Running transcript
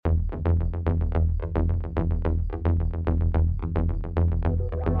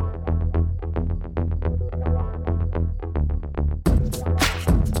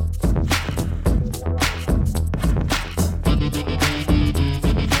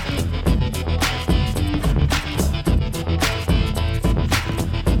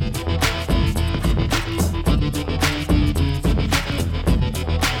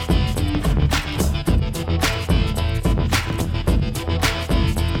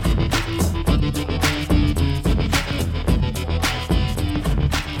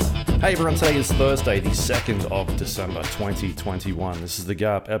Hey everyone, today is Thursday, the 2nd of December 2021. This is The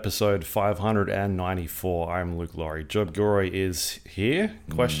Gap, episode 594. I'm Luke Laurie. Job Gory is here?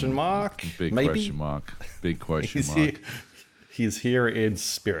 Question mark? Big Maybe? question mark. Big question He's mark. here. He's here in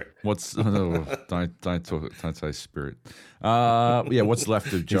spirit. What's don't say spirit. Yeah, what's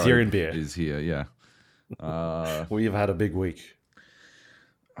left of Joe here in beer. is here. Yeah. We've had a big week.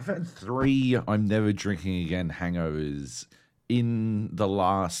 I've had 3 I'm never drinking again hangovers in the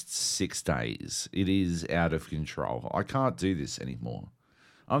last 6 days. It is out of control. I can't do this anymore.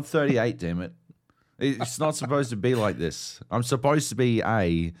 I'm 38, damn it. It's not supposed to be like this. I'm supposed to be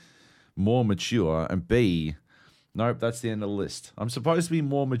A, more mature, and B, nope, that's the end of the list. I'm supposed to be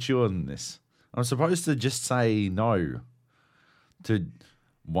more mature than this. I'm supposed to just say no to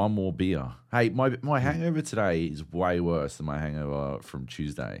one more beer. Hey, my hangover today is way worse than my hangover from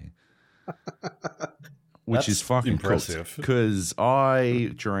Tuesday. Which That's is fucking impressive. Because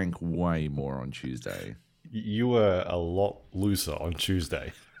I drank way more on Tuesday. You were a lot looser on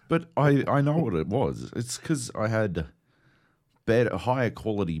Tuesday. But I know what it was. It's because I had better, higher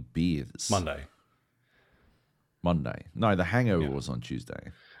quality beers. Monday. No, the hangover was on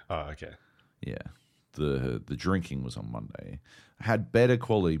Tuesday. Oh, okay. Yeah. The drinking was on Monday. I had better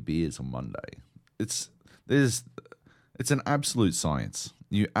quality beers on Monday. It's an absolute science.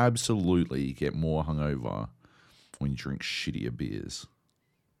 You absolutely get more hungover when you drink shittier beers.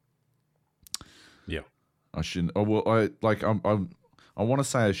 Yeah. I shouldn't. Oh well, I want to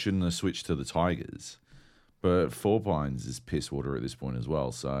say I shouldn't have switched to the Tigers, but Four Pines is piss water at this point as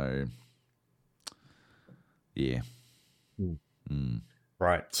well. So, yeah.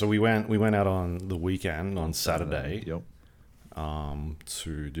 Right. So we went out on the weekend on Saturday. Yep.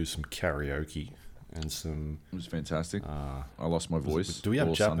 To do some karaoke and some. It was fantastic. I lost my voice. Do we have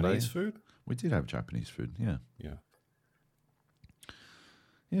all Japanese Sunday. food? We did have Japanese food. Yeah. Yeah.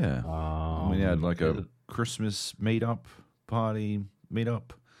 Yeah. We had like a Christmas meetup on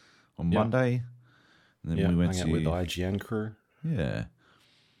Monday. And then we went hung to out with the IGN crew. Yeah.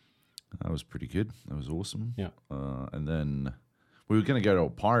 That was pretty good. That was awesome. Yeah. And then we were going to go to a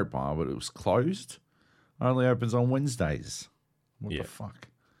pirate bar, but it was closed. Only opens on Wednesdays. What the fuck?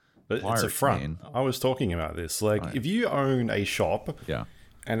 But it's a Pirate, front. man. I was talking about this. Like, if you own a shop Yeah.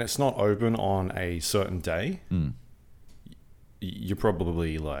 and it's not open on a certain day, you're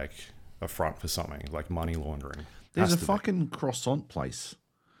probably like a front for something, like money laundering. There's a Has to be. fucking croissant place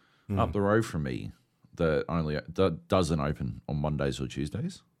up the road from me that doesn't open on Mondays or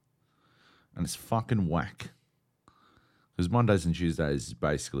Tuesdays. And it's fucking whack. Because Mondays and Tuesdays is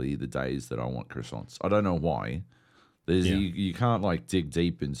basically the days that I want croissants. I don't know why. You can't like dig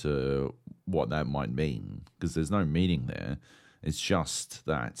deep into what that might mean because there's no meaning there. It's just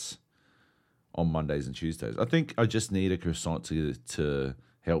that on Mondays and Tuesdays. I think I just need a croissant to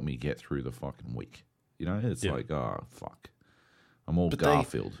help me get through the fucking week. You know, it's like, oh, fuck. I'm all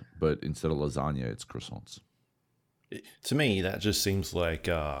Garfield, but instead of lasagna, it's croissants. To me, that just seems like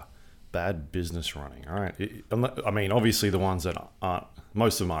bad business running. All right. I mean, obviously, the ones that aren't,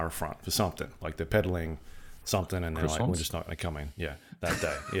 most of them are a front for something. Like they're peddling something and they're like, we're just not going to come in. Yeah, that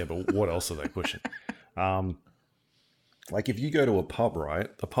day. Yeah, but what else are they pushing? Like if you go to a pub,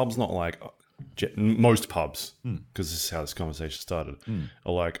 right? The pub's not like most pubs, because this is how this conversation started,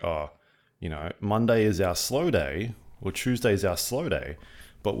 are like, Monday is our slow day or Tuesday is our slow day,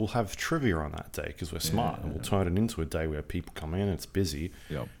 but we'll have trivia on that day because we're smart and we'll turn it into a day where people come in and it's busy,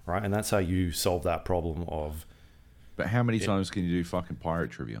 right? And that's how you solve that problem of... But how many times can you do fucking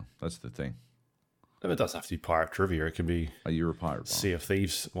pirate trivia? That's the thing. It doesn't have to be pirate trivia. It can be Are you a pirate bar? Sea of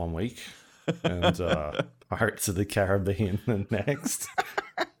Thieves one week and Pirates of the Caribbean the next.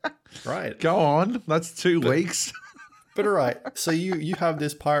 Right. Go on. That's 2 weeks. But all right. So you have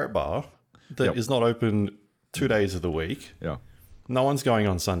this pirate bar that is not open 2 days of the week. Yeah. No one's going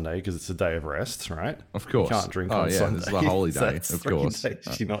on Sunday because it's a day of rest, right? Of course. You can't drink on Sunday. It's the holy day, That's of 3 course.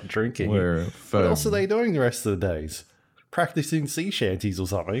 days you're not drinking. We're What firm. else are they doing the rest of the days? Practicing sea shanties or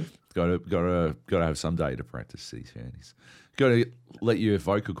something. Got to have some day to practice sea shanties. Got to let your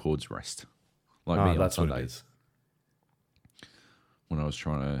vocal cords rest, like me on That's what it Sundays. is. When I was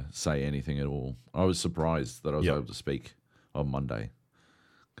trying to say anything at all, I was surprised that I was able to speak on Monday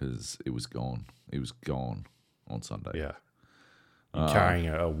because it was gone. It was gone on Sunday. Yeah. You're carrying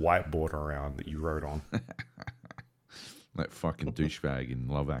a whiteboard around that you wrote on. That fucking douchebag in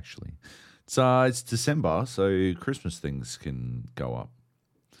Love Actually. It's December, so Christmas things can go up.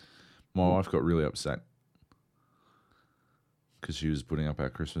 My wife got really upset because she was putting up our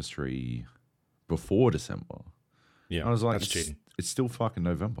Christmas tree before December. Yeah, I was like, that's cheating. It's still fucking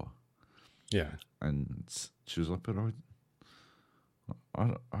November. Yeah. And she was like, but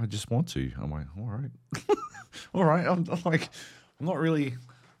I just want to. I'm like, all right, all right. I'm like,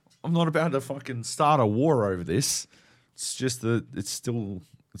 I'm not about to fucking start a war over this. It's just that it's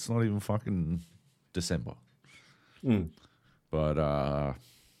not even fucking December. But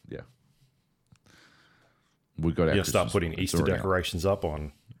yeah, we got. You'll start putting Easter decorations up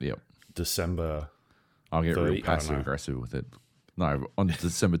on. Yep. December. I'll get real passive aggressive with it. No, on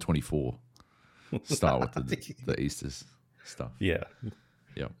December 24, start with the Easter's stuff. Yeah.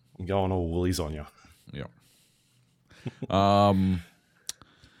 Yep. Going all woolies on you. Yep.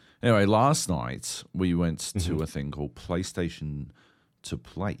 Anyway, last night we went to a thing called PlayStation to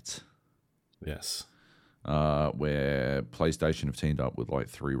Plate. Yes. Where PlayStation have teamed up with like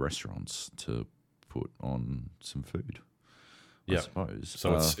 3 restaurants to put on some food. I suppose.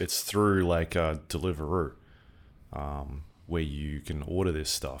 So it's through like Deliveroo, where you can order this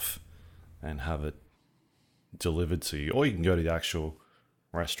stuff and have it delivered to you, or you can go to the actual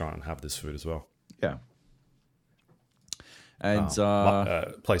restaurant and have this food as well. Yeah. And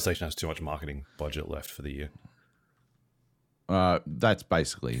PlayStation has too much marketing budget left for the year. That's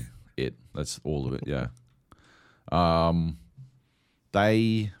basically it. That's all of it. Yeah.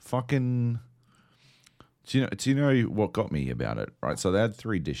 They fucking. Do you know what got me about it? Right. So they had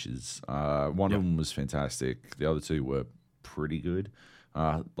 3 dishes. One of them was fantastic. The other 2 were pretty good.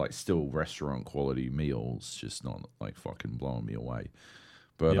 Like still restaurant quality meals, just not like fucking blowing me away.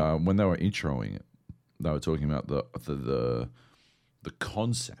 But when they were introing it, they were talking about the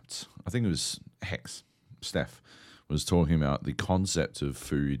concept. I think it was Steph was talking about the concept of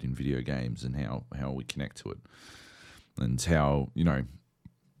food in video games and how we connect to it, and how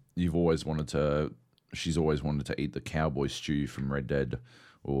she's always wanted to eat the cowboy stew from Red Dead,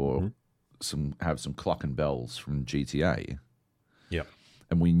 or have some Cluck and Bells from GTA. Yeah,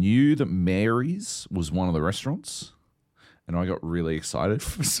 and we knew that Mary's was one of the restaurants. And I got really excited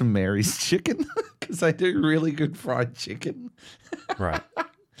for some Mary's chicken because they do really good fried chicken. Right.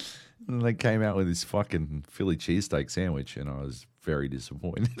 And they came out with this fucking Philly cheesesteak sandwich, and I was very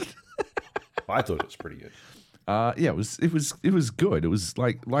disappointed. I thought it was pretty good. Yeah, it was good. It was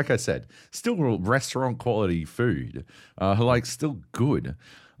like I said, still restaurant quality food, still good.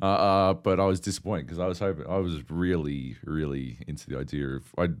 But I was disappointed because I was really, really into the idea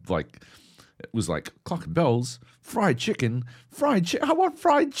of it was like Cluck and Bells, fried chicken. I want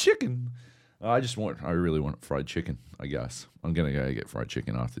fried chicken. I really want fried chicken, I guess. I'm going to go get fried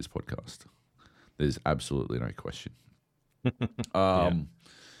chicken after this podcast. There's absolutely no question.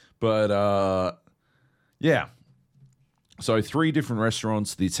 But yeah. So 3 different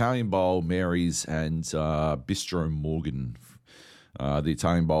restaurants, the Italian Bowl, Mary's, and Bistro Morgan. The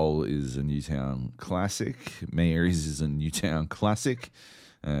Italian Bowl is a Newtown classic. Mary's is a Newtown classic.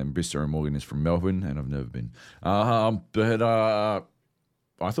 And Bistro Morgan is from Melbourne, and I've never been. But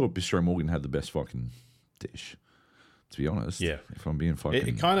I thought Bistro Morgan had the best fucking dish, to be honest. Yeah. If I'm being fucking...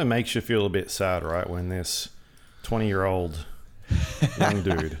 It kind of makes you feel a bit sad, right? When this 20-year-old young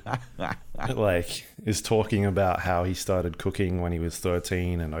dude is talking about how he started cooking when he was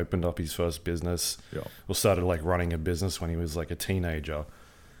 13 and opened up his first business. Yeah. Or started running a business when he was a teenager.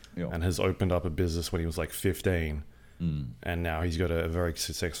 Yeah. And has opened up a business when he was 15. And now he's got a very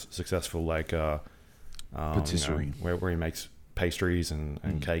successful patisserie where he makes pastries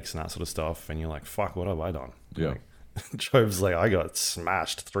and cakes and that sort of stuff. And you're like, fuck, what have I done? Yeah. Jove's I got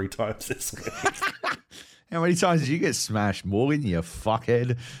smashed 3 times this week. How many times did you get smashed, Morgan, you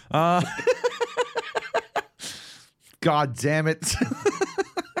fuckhead? God damn it.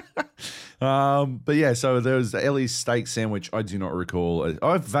 But yeah, so there was the Ellie's steak sandwich. I do not recall.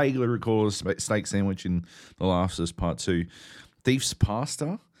 I vaguely recall a steak sandwich in The Last of Us Part 2. Thief's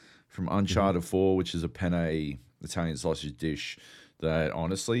Pasta from Uncharted 4, which is a penne Italian sausage dish that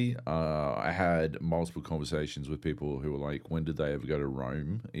honestly, I had multiple conversations with people who were like, when did they ever go to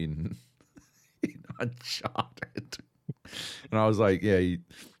Rome in Uncharted? And I was like, hey,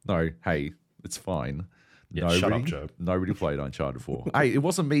 it's fine. Yeah, shut up, Joe. Nobody played Uncharted 4. Hey, it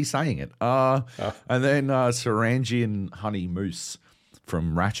wasn't me saying it. And then Sarangian Honey Mousse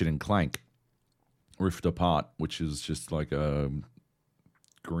from Ratchet and Clank, Rift Apart, which is just like a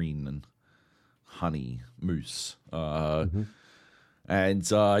green and honey mousse. And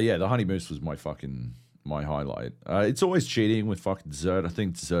the honey mousse was my highlight. It's always cheating with fucking dessert. I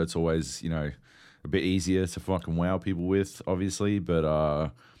think dessert's always, a bit easier to fucking wow people with, obviously,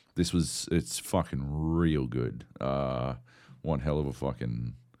 but it's fucking real good. One hell of a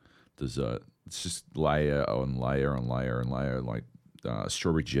fucking dessert. It's just layer on layer on layer and layer, like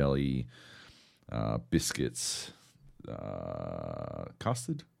strawberry jelly, biscuits,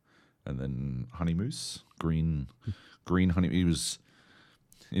 custard, and then honey mousse, green honey. It was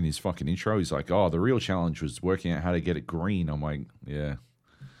in his fucking intro, he's like, "Oh, the real challenge was working out how to get it green." I'm like, "Yeah,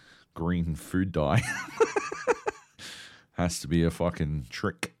 green food dye has to be a fucking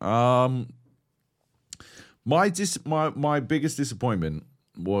trick." My biggest disappointment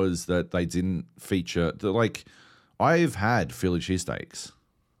was that they didn't feature I've had Philly cheesesteaks,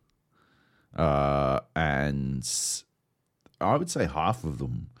 and I would say half of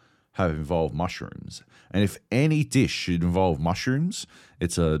them have involved mushrooms. And if any dish should involve mushrooms,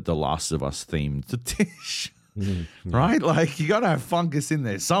 it's a The Last of Us themed dish. Right? Like, you got to have fungus in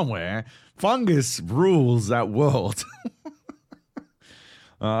there somewhere. Fungus rules that world.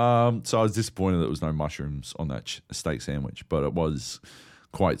 So I was disappointed that there was no mushrooms on that steak sandwich, but it was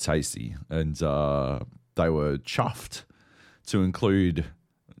quite tasty. And they were chuffed to include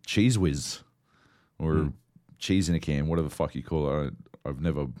Cheese Whiz or cheese in a can, whatever the fuck you call it. I've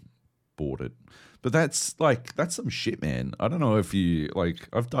never bought it. But that's some shit, man. I don't know if you,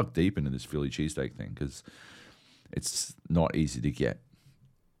 I've dug deep into this Philly cheesesteak thing because it's not easy to get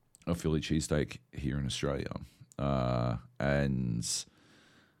a Philly cheesesteak here in Australia. And,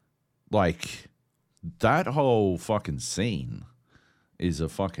 that whole fucking scene is a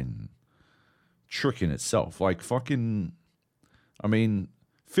fucking trick in itself.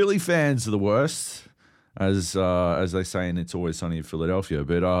 Philly fans are the worst, as they say in It's Always Sunny in Philadelphia,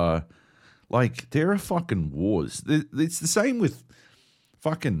 but there are fucking wars. It's the same with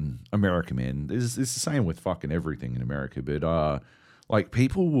fucking America, man. It's the same with fucking everything in America, but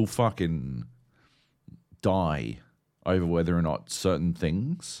people will fucking die over whether or not certain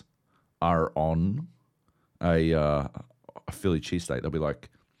things are on a Philly cheesesteak. They'll be like,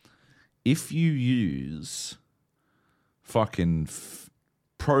 if you use fucking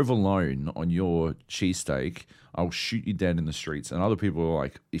provolone on your cheesesteak, I'll shoot you dead in the streets. And other people are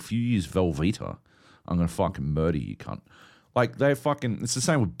like, if you use Velveeta, I'm going to fucking murder you, cunt. It's the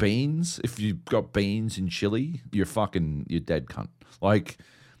same with beans. If you've got beans in chili, you're dead, cunt.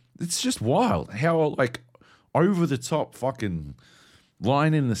 It's just wild how, over the top fucking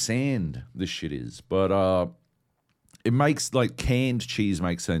line in the sand this shit is. But it makes, canned cheese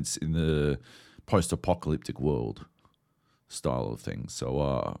makes sense in the post-apocalyptic world style of things.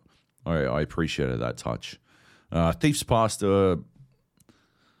 So I appreciated that touch. Thief's pasta,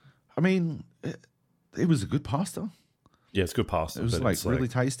 it was a good pasta. Yeah, it's good pasta. It was really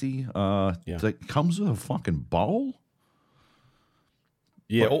tasty. It comes with a fucking bowl.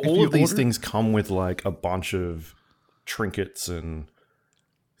 Yeah, all of these things come with a bunch of trinkets and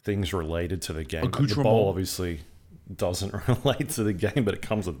things related to the game. The bowl obviously doesn't relate to the game, but it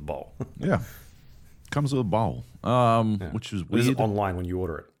comes with a bowl. Yeah, comes with a bowl, which is weird. This is online when you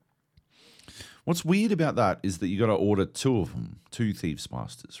order it. What's weird about that is that you got to order two of them, two Thieves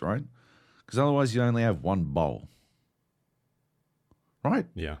Pastas, right? Because otherwise you only have one bowl, right?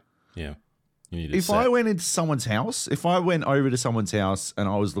 Yeah. You need if I went into someone's house, if I went over to someone's house and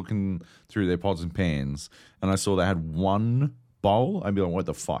I was looking through their pots and pans and I saw they had one bowl, I'd be like, what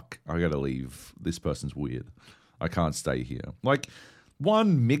the fuck? I got to leave. This person's weird. I can't stay here.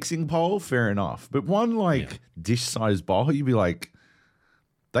 One mixing bowl, fair enough. But one dish-sized bowl, you'd be like,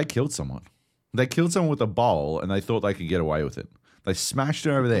 they killed someone. They killed someone with a bowl and they thought they could get away with it. They smashed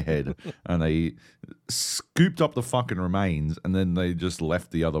it over their head and they scooped up the fucking remains and then they just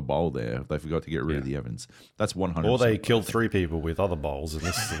left the other bowl there. They forgot to get rid of the evidence. That's 100%. Or they killed 3 people with other bowls and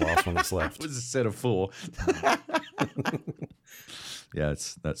this is the last one that's left. It was a set of 4. Yeah,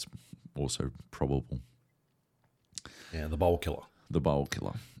 that's also probable. Yeah, the bowl killer. The bowl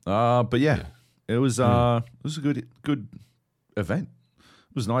killer. But yeah, it was a good event.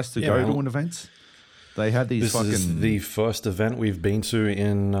 It was nice to go to an event. They had these This is the first event we've been to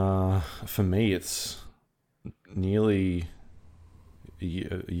in, for me, it's nearly a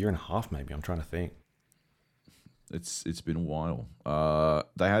year and a half maybe. I'm trying to think. It's been a while.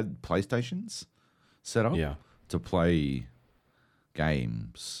 They had PlayStations set up to play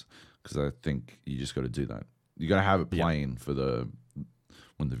games because I think you just got to do that. You got to have it playing for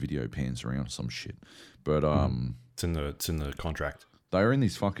when the video pans around some shit. But it's in the contract. They were in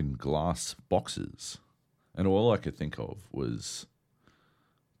these fucking glass boxes, and all I could think of was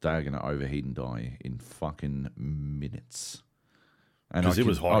they're gonna overheat and die in fucking minutes. And it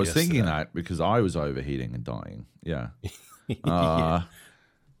was hot. I was thinking that because I was overheating and dying. Yeah.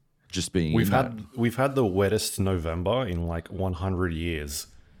 Just being. We've had the wettest November in 100 years.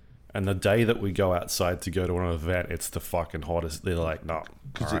 And the day that we go outside to go to an event, it's the fucking hottest. They're like, no, all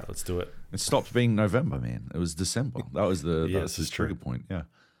right, let's do it. It stopped being November, man. It was December. That was the trigger point. Yeah.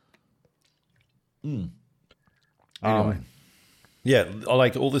 Anyway. Yeah,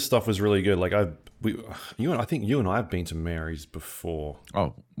 all this stuff was really good. I think you and I have been to Mary's before.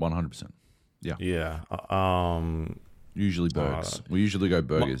 Oh, 100%. Yeah. Yeah. Usually burgers. We usually go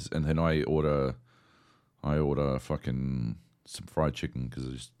burgers, and then I order fucking some fried chicken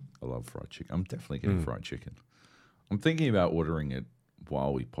because I love fried chicken. I'm definitely getting fried chicken. I'm thinking about ordering it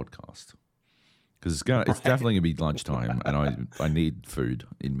while we podcast because it's definitely gonna be lunchtime, and I need food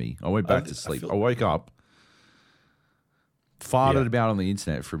in me. I went back to sleep. I woke up, farted about on the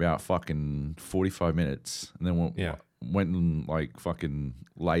internet for about fucking 45 minutes, and then went and like fucking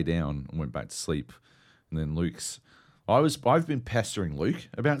lay down and went back to sleep, and then I've been pestering Luke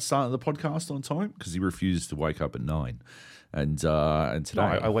about starting the podcast on time because he refuses to wake up at 9. And today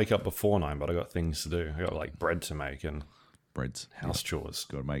I wake up before 9, but I got things to do. I got like bread to make and house chores.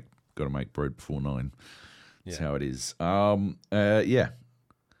 Got to make bread before 9. That's how it is. And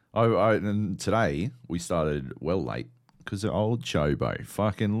today we started well late because of old Chobo.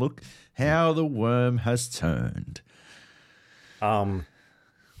 Fucking look how the worm has turned. I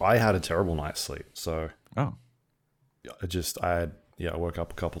had a terrible night's sleep, so I woke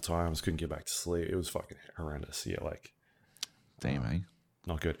up a couple times, couldn't get back to sleep. It was fucking horrendous. Yeah, like damn,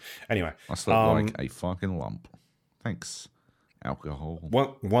 not good. Anyway, I slept like a fucking lump. Thanks, alcohol.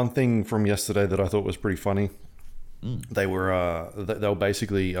 One thing from yesterday that I thought was pretty funny. They were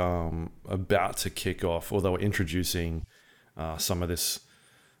basically about to kick off, or they were introducing some of this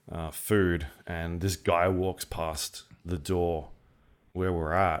food, and this guy walks past the door where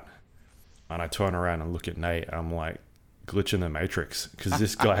we're at, and I turn around and look at Nate, and I'm like, glitch in the Matrix, because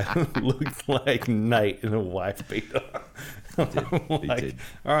this guy looked like Nate in a wife beater. He did.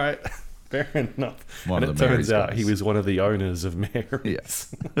 All right, fair enough. And it turns out he was one of the owners of Mary's.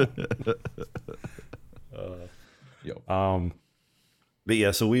 Yes. But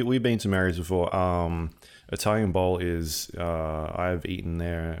yeah, so we've been to Mary's before. Italian Bowl is I've eaten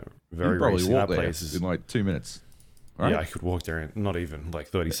there very recently. That place is in like 2 minutes. Right? Yeah, I could walk there in not even like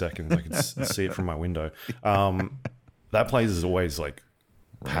 30 seconds. I could see it from my window. That place is always like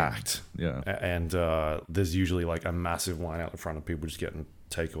packed. Yeah. And there's usually like a massive line out in front of people just getting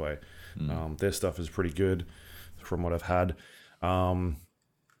takeaway. Their stuff is pretty good from what I've had.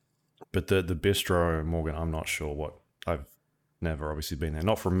 But the bistro, Morgan, I'm not sure what. I've never obviously been there.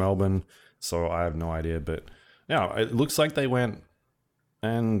 Not from Melbourne, so I have no idea. But yeah, it looks like they went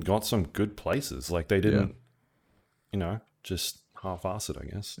and got some good places. Like they didn't, just half-ass it, I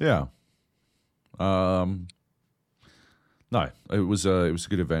guess. Yeah. No, it was a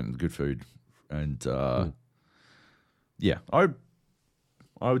good event and good food, and yeah, I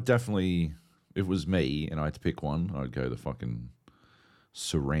would definitely, if it was me and I had to pick one, I'd go the fucking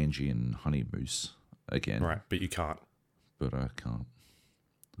Sarangian honey mousse again. Right, but you can't. But I can't.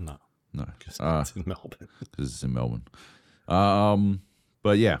 No, because it's in Melbourne. Because it's in Melbourne.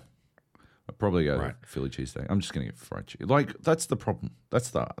 But yeah, I'd probably go Philly cheesesteak. I'm just gonna get fried chicken. Like that's the problem.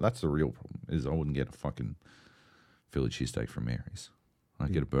 That's the real problem. Is I wouldn't get a fucking Philly cheesesteak from Mary's.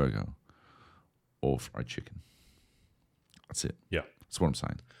 I'd get a burger or fried chicken. That's it. Yeah, that's what I'm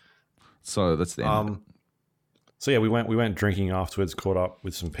saying. So that's the end. So yeah, we went drinking afterwards. Caught up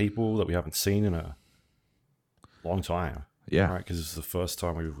with some people that we haven't seen in a long time. Yeah, right, because it's the first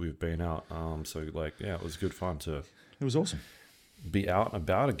time we've been out. So like, yeah, it was good fun to. It was awesome. Be out and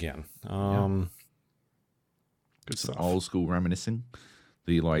about again. Good stuff. Old school reminiscing.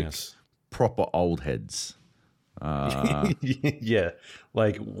 The proper old heads. Yeah,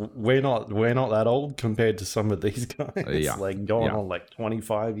 like we're not that old compared to some of these guys. Like going on like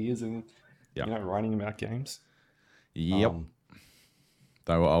 25 years and writing about games. Yep.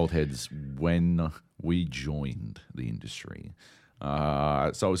 They were old heads when we joined the industry.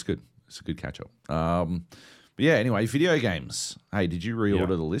 So it was good. It's a good catch up. But yeah, anyway, video games. Hey, did you reorder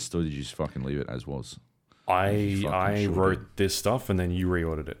the list or did you just fucking leave it as was? I wrote this stuff and then you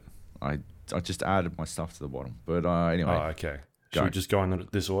reordered it. I just added my stuff to the bottom. But anyway. Oh, okay. Should we just go in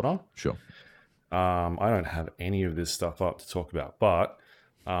this order? Sure. I don't have any of this stuff up to talk about, but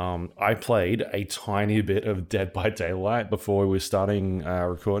I played a tiny bit of Dead by Daylight before we were starting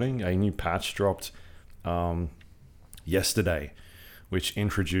recording. A new patch dropped yesterday, which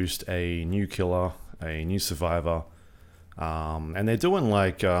introduced a new killer, a new survivor, and they're doing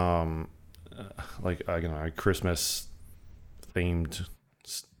like Christmas themed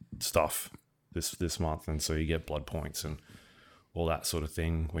stuff this month, and so you get blood points and all that sort of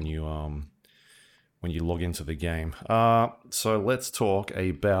thing when you log into the game. So let's talk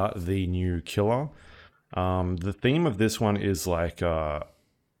about the new killer. The theme of this one is like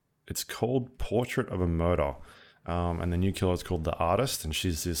it's called Portrait of a Murder, and the new killer is called The Artist, and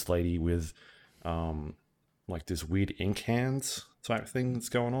she's this lady with like this weird ink hands type thing that's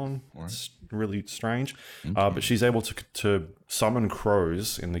going on. Right. It's really strange. But she's able to summon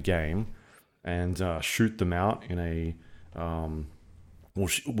crows in the game and shoot them out in a...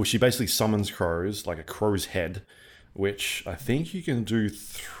 she basically summons crows, like a crow's head, which I think you can do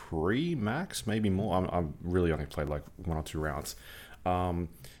 3 max, maybe more. I've really only played like 1 or 2 rounds. And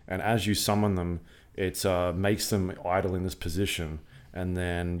as you summon them, it makes them idle in this position, and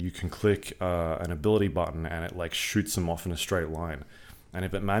then you can click an ability button and it like shoots them off in a straight line. And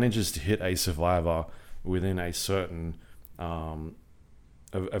if it manages to hit a survivor within a certain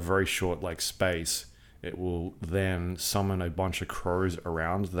a very short like space, it will then summon a bunch of crows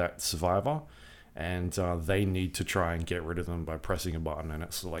around that survivor, and they need to try and get rid of them by pressing a button, and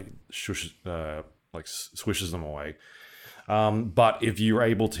it's like swishes them away. But if you're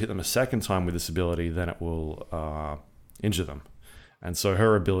able to hit them a second time with this ability, then it will injure them. And so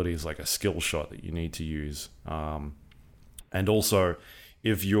her ability is like a skill shot that you need to use. And also,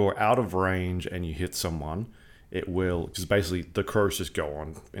 if you're out of range and you hit someone, it will, because basically the crows just go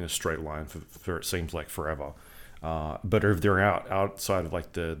on in a straight line for it seems like forever. But if they're outside of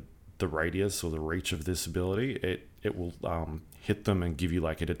like the radius or the reach of this ability, it will hit them and give you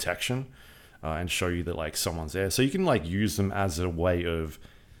like a detection and show you that like someone's there. So you can like use them as a way of,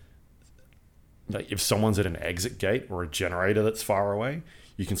 like, if someone's at an exit gate or a generator that's far away,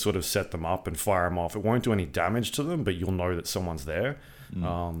 you can sort of set them up and fire them off. It won't do any damage to them, but you'll know that someone's there.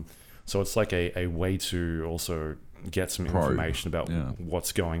 So it's like a way to also get some information about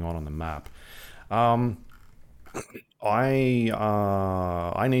what's going on the map. I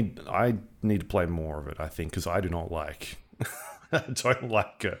need to play more of it, I think, because I do not like I don't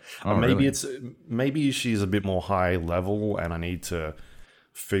like her. Maybe she's a bit more high level and I need to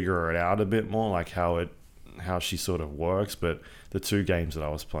figure it out a bit more, like how she sort of works. But the 2 games that I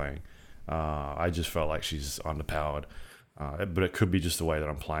was playing, I just felt like she's underpowered. But it could be just the way that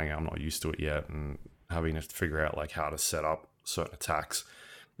I'm playing it. I'm not used to it yet, and having to figure out like how to set up certain attacks.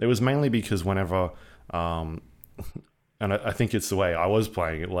 It was mainly because whenever, and I think it's the way I was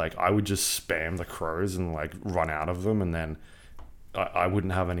playing it, like I would just spam the crows and like run out of them, and then I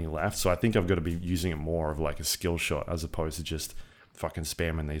wouldn't have any left. So I think I've got to be using it more of like a skill shot as opposed to just fucking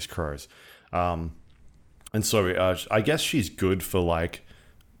spamming these crows. And so I guess she's good for like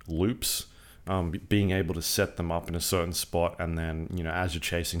loops. Being able to set them up in a certain spot, and then, you know, as you're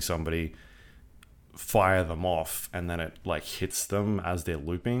chasing somebody, fire them off, and then it like hits them as they're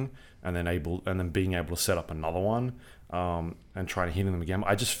looping, and then being able to set up another one, and try to hit them again.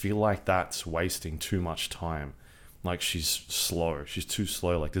 I just feel like that's wasting too much time. Like she's slow. She's too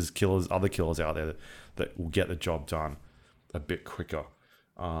slow. Like there's other killers out there that will get the job done a bit quicker.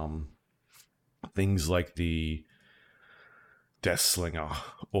 Things like the Death Slinger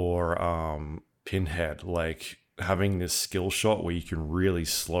or Pinhead, like having this skill shot where you can really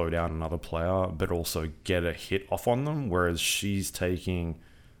slow down another player but also get a hit off on them, whereas she's taking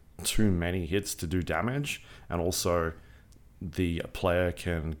too many hits to do damage, and also the player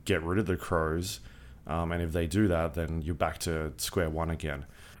can get rid of the crows, and if they do that, then you're back to square one again.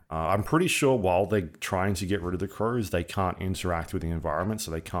 I'm pretty sure while they're trying to get rid of the crows, they can't interact with the environment,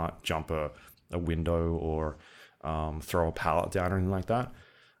 so they can't jump a window or throw a pallet down or anything like that.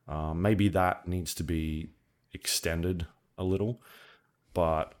 Maybe that needs to be extended a little.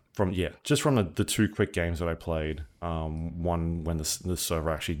 But just from the 2 quick games that I played, one when the server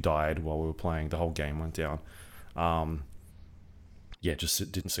actually died while we were playing, the whole game went down. It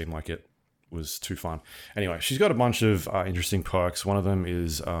didn't seem like it was too fun. Anyway, she's got a bunch of interesting perks. One of them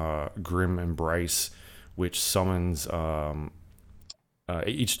is Grim Embrace, which summons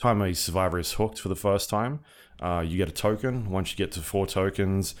each time a survivor is hooked for the first time, you get a token. Once you get to 4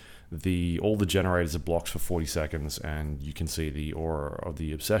 tokens, all the generators are blocked for 40 seconds, and you can see the aura of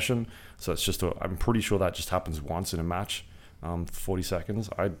the obsession. So it's just I'm pretty sure that just happens once in a match, for 40 seconds.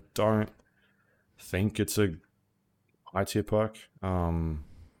 I don't think it's a high tier perk.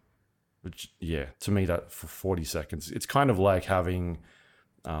 Which, to me, that for 40 seconds, it's kind of like having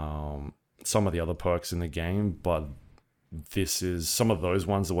some of the other perks in the game, but this is some of those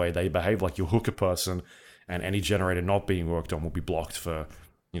ones, the way they behave. Like, you'll hook a person and any generator not being worked on will be blocked for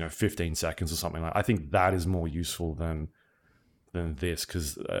 15 seconds or something. Like, I think that is more useful than this,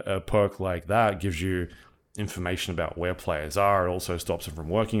 because a perk like that gives you information about where players are. It also stops them from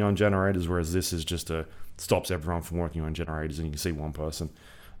working on generators, whereas this is just stops everyone from working on generators, and you can see one person.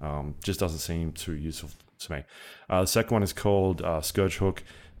 Just doesn't seem too useful to me. The second one is called Scourge Hook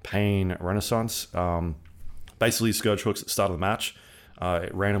Pain Renaissance. Basically, Scourge hooks at the start of the match.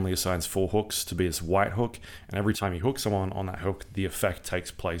 It randomly assigns 4 hooks to be this white hook, and every time you hook someone on that hook, the effect takes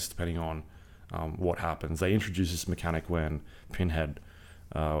place depending on what happens. They introduced this mechanic when Pinhead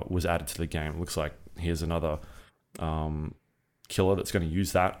was added to the game. It looks like here's another killer that's going to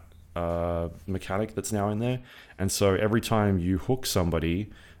use that mechanic that's now in there. And so every time you hook somebody,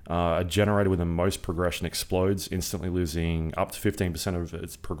 a generator with the most progression explodes, instantly losing up to 15% of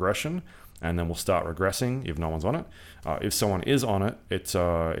its progression, and then will start regressing if no one's on it. If someone is on it,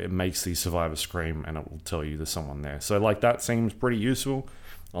 it makes the survivor scream, and it will tell you there's someone there. So like that seems pretty useful.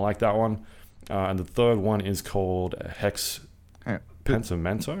 I like that one. And the third one is called Hex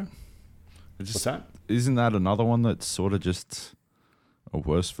Pensamento. What's that? Isn't that another one that's sort of just a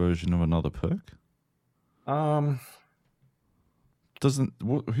worse version of another perk? Who's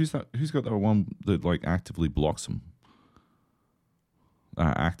got that one that like actively blocks them?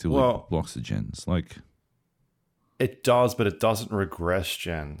 Blocks the gens. Like it does, but it doesn't regress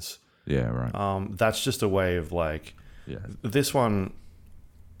gens. Yeah, right. That's just a way of like, yeah. This one.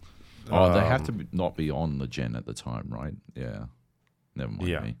 Oh, they have to not be on the gen at the time, right? Yeah. Never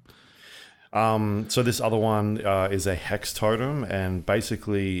mind. Yeah. So this other one is a hex totem, and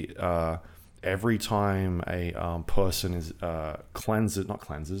basically every time a person is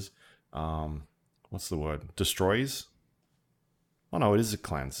destroys. Oh no, it is a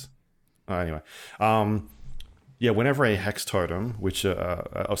cleanse. Anyway, whenever a hex totem,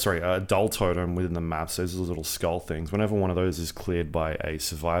 a dull totem within the map, so those little skull things, whenever one of those is cleared by a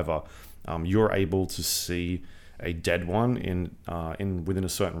survivor, you're able to see a dead one within a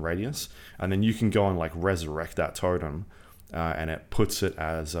certain radius, and then you can go and like resurrect that totem, and it puts it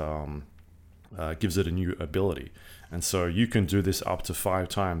as gives it a new ability. And so you can do this up to 5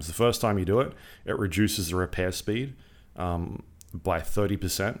 times. The first time you do it, it reduces the repair speed by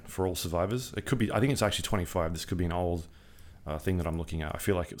 30% for all survivors. It could be, I think it's actually 25. This could be an old thing that I'm looking at. I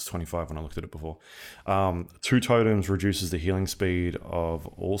feel like it was 25 when I looked at it before. 2 totems reduces the healing speed of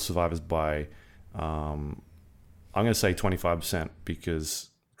all survivors by, I'm going to say 25% because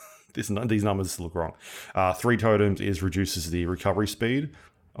these numbers look wrong. 3 totems reduces the recovery speed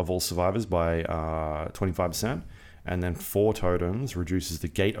of all survivors by 25%. And then 4 totems reduces the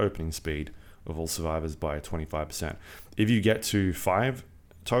gate opening speed of all survivors by 25%. If you get to 5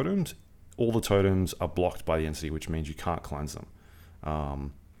 totems, all the totems are blocked by the entity, which means you can't cleanse them.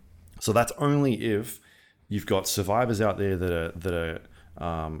 So that's only if you've got survivors out there that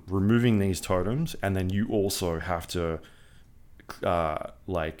are removing these totems, and then you also have to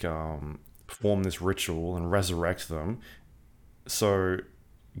perform this ritual and resurrect them. So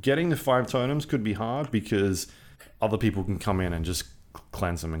getting to 5 totems could be hard because other people can come in and just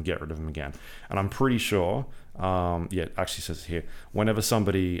cleanse them and get rid of them again. And I'm pretty sure, it actually says here, whenever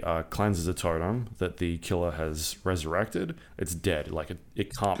somebody cleanses a totem that the killer has resurrected, it's dead. Like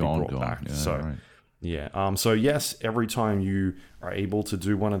it can't be brought back. Yeah, so, right. Yeah. So yes, every time you are able to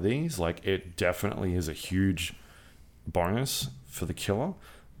do one of these, like it definitely is a huge bonus for the killer.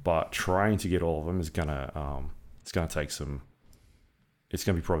 But trying to get all of them is it's gonna take some. It's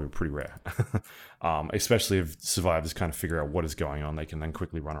going to be probably pretty rare, especially if survivors kind of figure out what is going on. They can then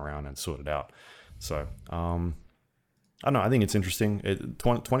quickly run around and sort it out. So, I don't know. I think it's interesting.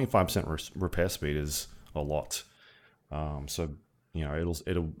 25% repair speed is a lot. So,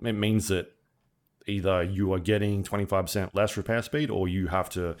 it means that either you are getting 25% less repair speed, or you have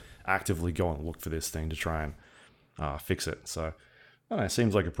to actively go and look for this thing to try and fix it. So, I don't know, it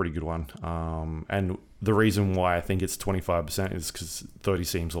seems like a pretty good one. And the reason why I think it's 25% is because 30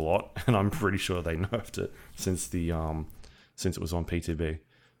 seems a lot, and I'm pretty sure they nerfed it since it was on PTB.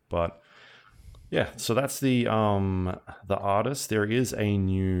 But yeah, so that's the artist. There is a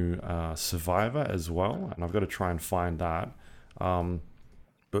new survivor as well, and I've got to try and find that.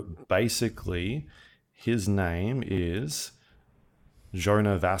 But basically, his name is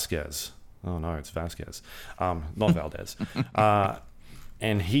Jonah Vasquez. Oh no, it's Vasquez, not Valdez.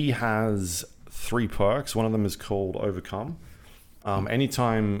 And he has 3 perks. One of them is called Overcome.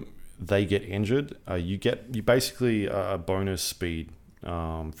 Anytime they get injured, you basically a bonus speed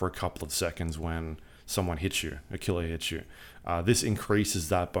for a couple of seconds when someone hits you, a killer hits you. This increases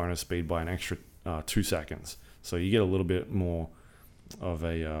that bonus speed by an extra 2 seconds. So you get a little bit more of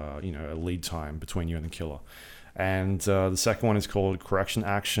a lead time between you and the killer. And the second one is called Correction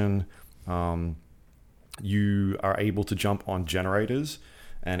Action. You are able to jump on generators,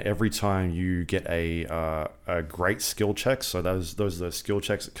 and every time you get a great skill check, so those are the skill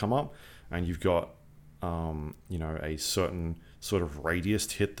checks that come up, and you've got a certain sort of radius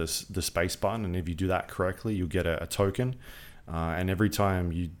to hit the space button, and if you do that correctly, you'll get a token. And every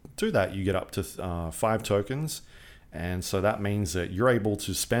time you do that, you get up to 5 tokens. And so that means that you're able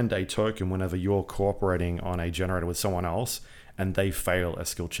to spend a token whenever you're cooperating on a generator with someone else and they fail a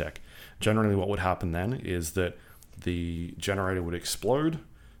skill check. generally what would happen then is that the generator would explode.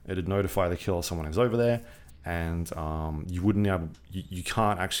 It'd notify the killer someone is over there, and you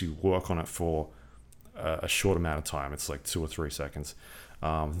can't actually work on it for a short amount of time. It's like 2 or 3 seconds.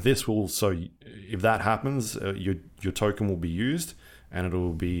 This will, so if that happens, your token will be used, and it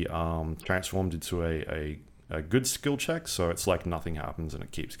will be transformed into a good skill check. So it's like nothing happens and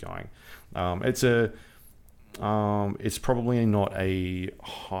it keeps going. It's probably not a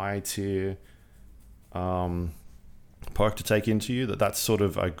high tier perk to take into you. That's sort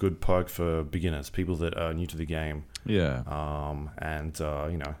of a good perk for beginners, people that are new to the game. Yeah.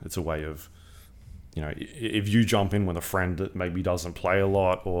 It's a way of, if you jump in with a friend that maybe doesn't play a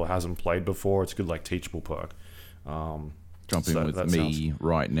lot or hasn't played before, it's a good like teachable perk. Jump in with me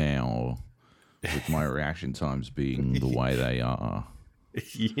right now, with my reaction times being the way they are.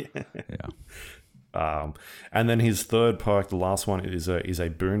 Yeah. And then his third perk, the last one, is a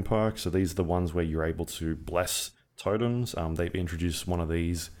boon perk. So these are the ones where you're able to bless totems. They've introduced one of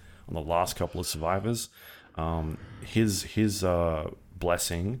these on the last couple of survivors. His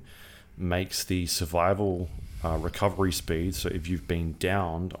blessing makes the survival recovery speed. So if you've been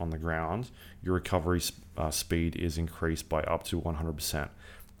downed on the ground, your recovery speed is increased by up to 100%.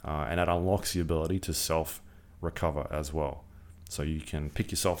 And that unlocks the ability to self-recover as well. So you can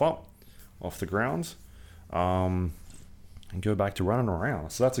pick yourself up off the ground and go back to running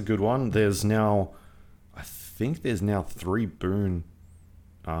around. So that's a good one. I think there's now 3 boon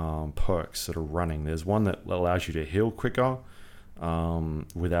perks that are running. There's one that allows you to heal quicker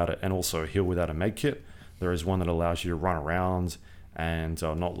without it, and also heal without a med kit. There is one that allows you to run around and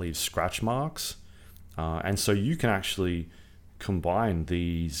not leave scratch marks. And so you can actually combine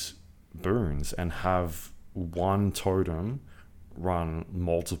these boons and have one totem run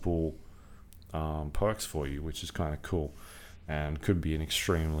multiple perks for you, which is kind of cool and could be an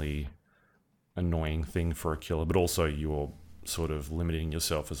extremely annoying thing for a killer, but also you're sort of limiting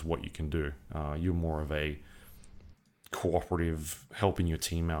yourself as what you can do. You're more of a cooperative, helping your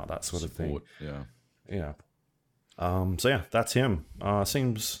team out, that sort of thing. Yeah. So yeah, that's him.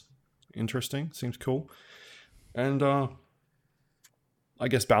 Seems interesting, seems cool. And I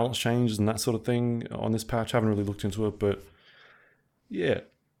guess balance changes and that sort of thing on this patch. I haven't really looked into it, but yeah,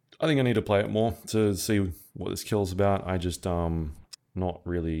 I think I need to play it more to see what this kill's about. I just not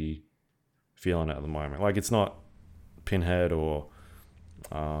really feeling it at the moment. Like, it's not Pinhead or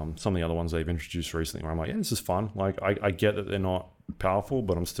some of the other ones they've introduced recently where I'm like, yeah, this is fun. Like, I get that they're not powerful,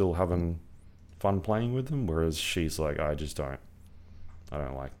 but I'm still having fun playing with them. Whereas she's like, I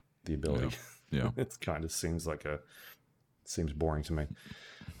don't like the ability. Yeah. It kind of seems boring to me.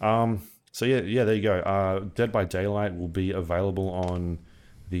 So yeah, there you go. Dead by Daylight will be available on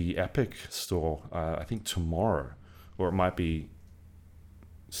the Epic store, I think tomorrow, or it might be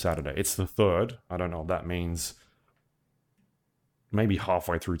Saturday. It's the 3rd. I don't know what that means. Maybe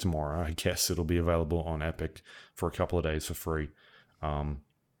halfway through tomorrow, I guess it'll be available on Epic for a couple of days for free.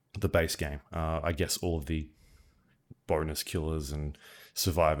 The base game. I guess all of the bonus killers and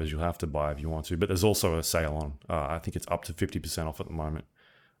survivors you'll have to buy if you want to. But there's also a sale on. I think it's up to 50% off at the moment.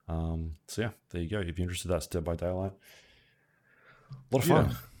 So yeah, there you go. If you're interested, that's Dead by Daylight. A lot of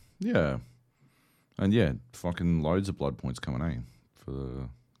fun. Yeah. And yeah, fucking loads of blood points coming in for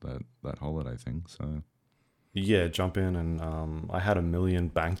that holiday thing. So yeah, jump in, and I had 1 million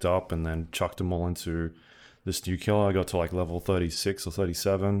banked up and then chucked them all into this new killer. I got to like level 36 or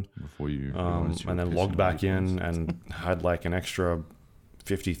 37 before you and then logged back in and had like an extra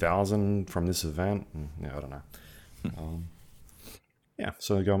 50,000 from this event. Yeah, I don't know. Yeah,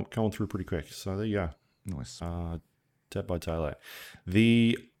 so going through pretty quick. So there you go. Nice. Dead by Daylight.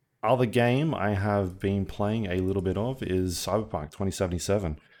 The other game I have been playing a little bit of is Cyberpunk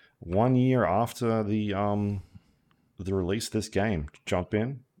 2077. 1 year after the release of this game. Jump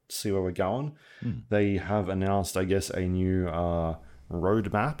in, see where we're going. They have announced, I guess, a new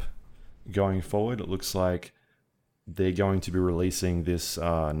roadmap going forward. It looks like they're going to be releasing this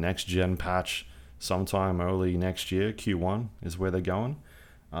next gen patch sometime early next year. Q1 is where they're going,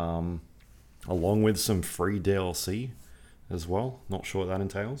 along with some free DLC as well. Not sure what that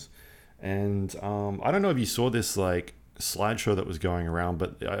entails. And I don't know if you saw this like slideshow that was going around,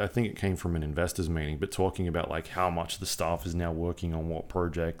 but I think it came from an investors meeting, but talking about like how much the staff is now working on what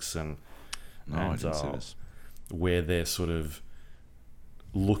projects and I didn't see this. Where they're sort of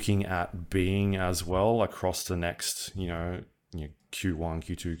looking at being as well across the next, Q1,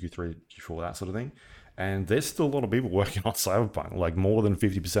 Q2, Q3, Q4, that sort of thing. And there's still a lot of people working on Cyberpunk. Like more than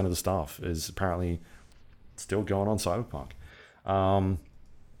 50% of the staff is apparently still going on Cyberpunk.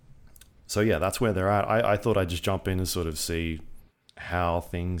 So yeah, that's where they're at. I thought I'd just jump in and sort of see how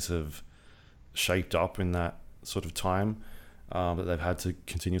things have shaped up in that sort of time that they've had to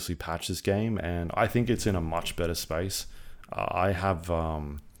continuously patch this game, and I think it's in a much better space. I have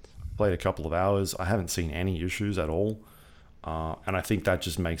played a couple of hours. I haven't seen any issues at all, and I think that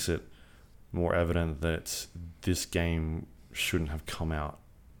just makes it more evident that this game shouldn't have come out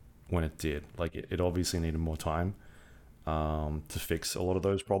when it did. Like, it obviously needed more time to fix a lot of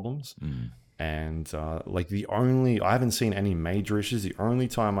those problems. And like I haven't seen any major issues. The only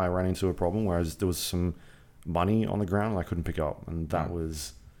time I ran into a problem whereas there was some money on the ground and I couldn't pick up, and that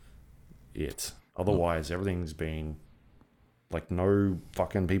was it. Otherwise, everything's been like no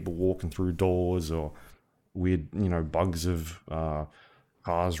fucking people walking through doors or weird, bugs of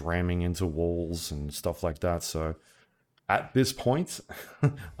cars ramming into walls and stuff like that. So at this point,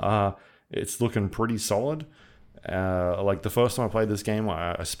 it's looking pretty solid. Like the first time I played this game,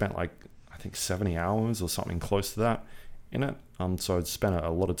 I spent like I think 70 hours or something close to that in it. So I'd spent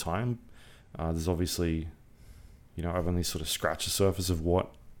a lot of time. There's obviously, I've only sort of scratched the surface of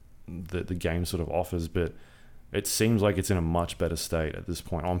what the game sort of offers, but it seems like it's in a much better state at this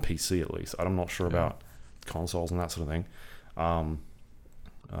point, on PC at least. I'm not sure about consoles and that sort of thing.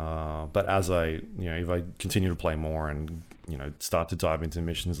 But as if I continue to play more and, start to dive into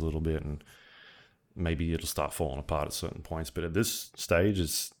missions a little bit, and maybe it'll start falling apart at certain points. But at this stage,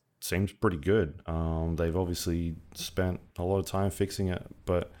 it seems pretty good. They've obviously spent a lot of time fixing it,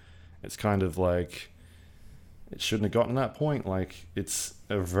 but it's kind of like it shouldn't have gotten to that point. Like, it's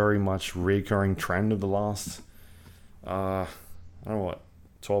a very much recurring trend of the last, I don't know what,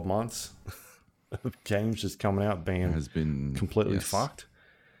 12 months of games just coming out being has been completely fucked.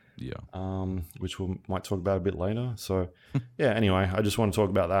 Yeah. Which we might talk about a bit later. So, yeah, anyway, I just want to talk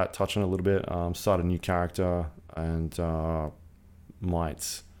about that, touch on it a little bit, start a new character, and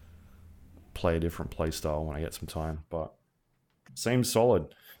might play a different play style when I get some time. But seems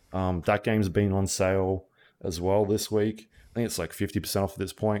solid. That game's been on sale as well this week. I think it's like 50% off at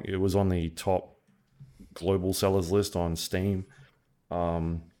this point. It was on the top global sellers list on Steam.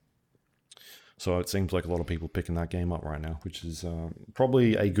 So it seems like a lot of people picking that game up right now, which is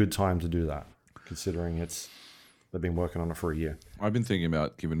probably a good time to do that, considering they've been working on it for a year. I've been thinking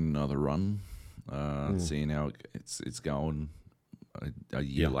about giving it another run, seeing how it's going a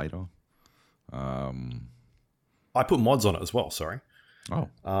year later. I put mods on it as well. Sorry.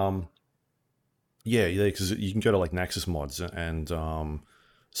 Oh. Yeah, because you can go to like Nexus Mods, and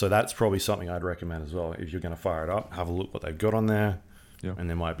so that's probably something I'd recommend as well. If you're going to fire it up, have a look what they've got on there. Yeah. And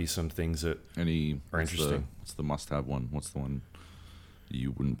there might be some things that are interesting. What's the must-have one? What's the one you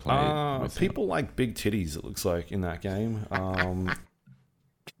wouldn't play with? People like big titties, it looks like, in that game.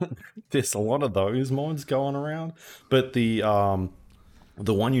 There's a lot of those mods going around. But the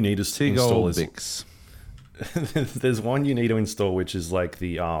one you need to install is... Bix. There's one you need to install, which is like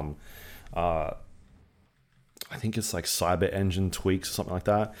the... I think it's like Cyber Engine tweaks or something like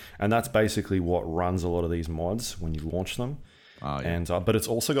that. And that's basically what runs a lot of these mods when you launch them. And but it's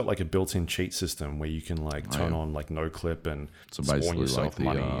also got like a built-in cheat system where you can like turn on like no clip and spawn yourself like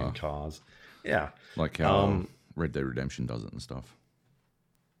money and cars. Yeah, like how Red Dead Redemption does it and stuff.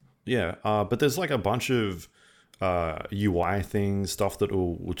 Yeah, but there's like a bunch of UI things, stuff that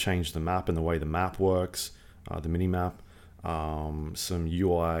will change the map and the way the map works, the mini map. Some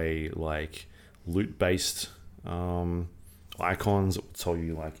UI like loot-based icons that will tell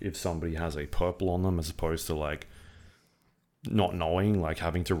you like if somebody has a purple on them, as opposed to like not knowing, like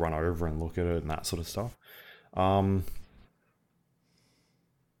having to run over and look at it and that sort of stuff. A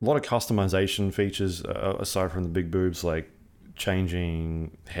lot of customization features aside from the big boobs, like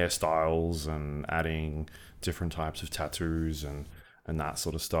changing hairstyles and adding different types of tattoos and that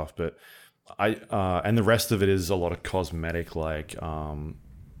sort of stuff. But and the rest of it is a lot of cosmetic, like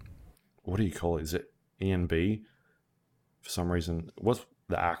what do you call it? Is it ENB? For some reason, what's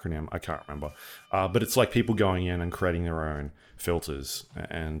the acronym? I can't remember. But it's like people going in and creating their own filters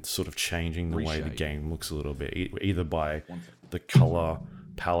and sort of changing the way the game looks a little bit, either by the color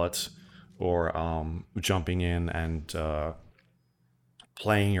palette or jumping in and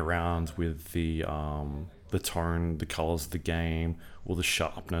playing around with the tone, the colors of the game, or the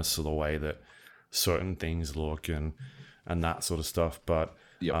sharpness of the way that certain things look and that sort of stuff. But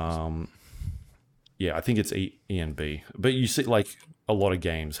yeah, I think it's ENB. But you see, like, a lot of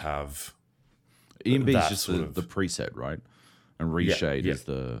games have... ENB is just the preset, right? And reshade is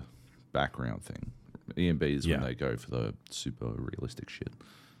the background thing. ENB is when they go for the super realistic shit.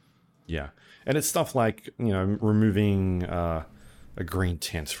 Yeah. And it's stuff like, removing a green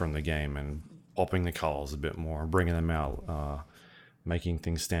tint from the game and popping the colors a bit more, bringing them out, making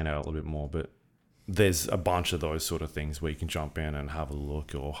things stand out a little bit more. But there's a bunch of those sort of things where you can jump in and have a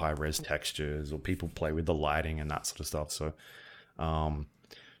look, or high res textures, or people play with the lighting and that sort of stuff. So,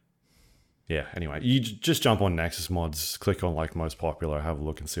 yeah. Anyway, you just jump on Nexus Mods, click on like most popular, have a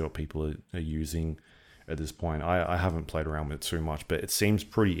look and see what people are using at this point. I haven't played around with it too much, but it seems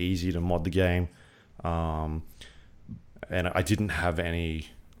pretty easy to mod the game. And I didn't have any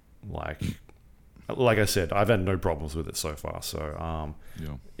like I said, I've had no problems with it so far. So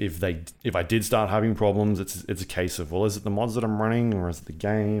if I did start having problems, it's a case of, well, is it the mods that I'm running, or is it the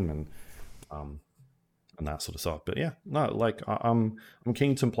game, and that sort of stuff. But yeah, no, like I'm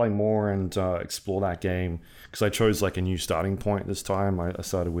keen to play more and explore that game, because I chose like a new starting point this time. I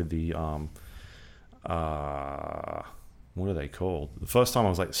started with the what are they called? The first time I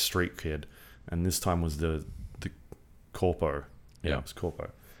was like Street Kid, and this time was the Corpo. Yeah, it was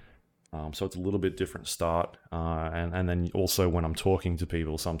Corpo. So it's a little bit different start. And then also when I'm talking to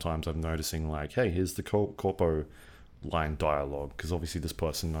people, sometimes I'm noticing like, hey, here's the Corpo line dialogue, because obviously this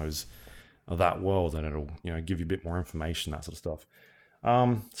person knows that world, and it'll, you know, give you a bit more information, that sort of stuff.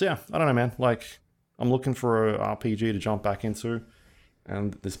 So yeah, I don't know, man. Like, I'm looking for a RPG to jump back into,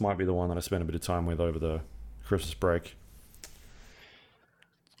 and this might be the one that I spend a bit of time with over the Christmas break.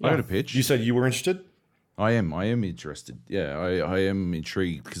 I got a pitch. You said you were interested? I am interested. Yeah, I am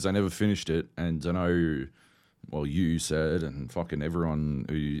intrigued, because I never finished it, and I know, well, you said, and fucking everyone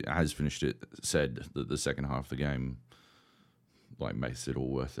who has finished it said that the second half of the game like makes it all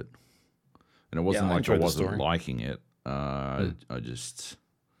worth it. And it wasn't like I wasn't liking it. I just,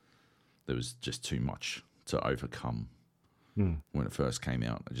 there was just too much to overcome when it first came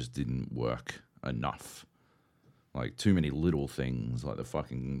out. It just didn't work enough. Like, too many little things, like the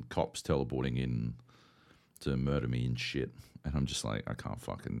fucking cops teleporting in to murder me and shit, and I'm just like, I can't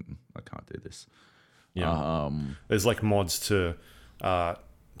do this. Yeah. There's like mods to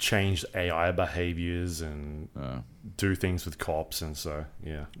change AI behaviors and do things with cops, and so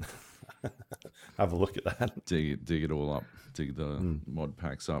yeah. Have a look at that. Dig it all up. Dig the mod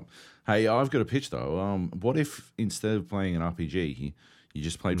packs up. Hey, I've got a pitch though. What if instead of playing an RPG, you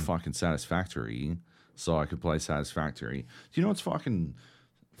just played fucking Satisfactory, so I could play Satisfactory? Do you know what's fucking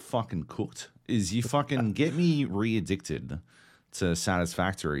cooked? Is you fucking get me re-addicted to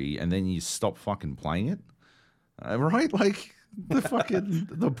Satisfactory, and then you stop fucking playing it, right? Like the fucking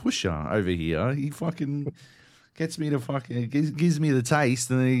the pusher over here, he fucking gets me to fucking gives me the taste,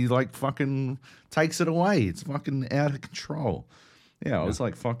 and then he like fucking takes it away. It's fucking out of control. Yeah, I was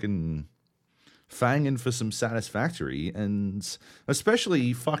like fucking fanging for some Satisfactory, and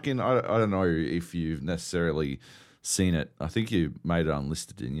especially fucking I don't know if you've necessarily seen it. I think you made it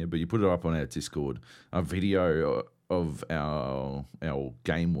unlisted, didn't you? But you put it up on our Discord, a video of our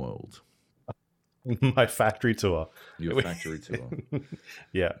game world. My factory tour. Your factory tour.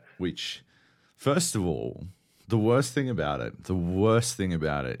 Yeah. Which, first of all, the worst thing about it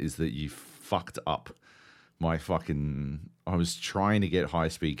is that you fucked up my fucking... I was trying to get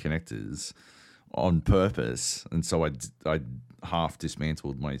high-speed connectors on purpose, and so I half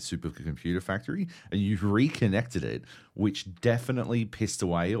dismantled my supercomputer factory, and you reconnected it, which definitely pissed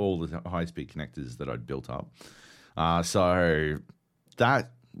away all the high-speed connectors that I'd built up. So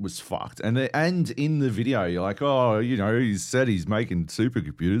that was fucked. And in the video, you're like, oh, you know, he said he's making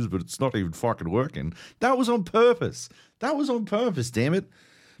supercomputers, but it's not even fucking working. That was on purpose. Damn it.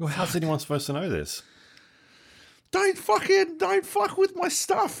 Well, how's anyone supposed to know this? Don't fuck with my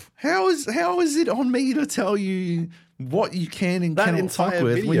stuff. How is it on me to tell you what you can and cannot fuck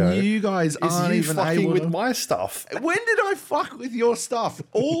with when you guys aren't even fucking able with to... my stuff? When did I fuck with your stuff?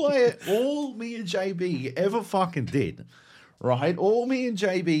 All me and JB ever fucking did, right? All me and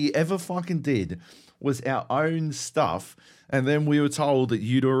JB ever fucking did was our own stuff, and then we were told that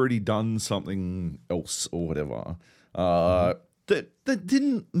you'd already done something else or whatever that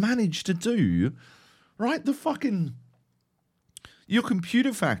didn't manage to do. Right, the fucking your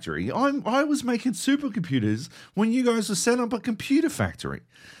computer factory. I was making supercomputers when you guys were setting up a computer factory,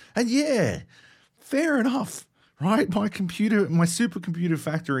 and yeah, fair enough. Right, my supercomputer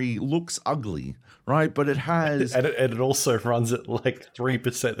factory looks ugly, right? But it has, and it also runs at like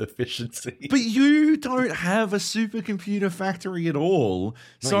 3% efficiency. But you don't have a supercomputer factory at all,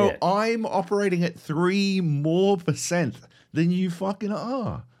 so I'm operating at 3% more than you fucking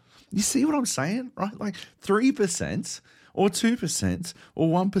are. You see what I'm saying, right? Like 3% or 2% or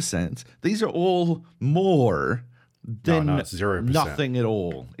 1%. These are all more than 0%. Nothing at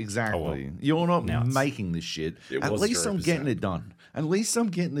all. Exactly. Oh, well. You're not making this shit. At least 0%. I'm getting it done.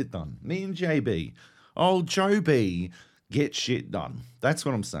 Me and JB. Old Joe B get shit done. That's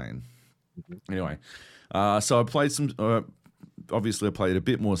what I'm saying. Anyway, so I played some obviously I played a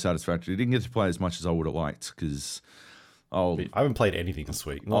bit more Satisfactory. Didn't get to play as much as I would have liked because I haven't played anything this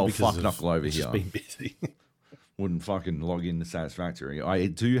week. I'll fuck knuckle over here. Just been busy. Wouldn't fucking log into Satisfactory. I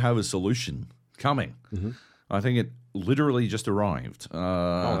do have a solution coming. I think it literally just arrived.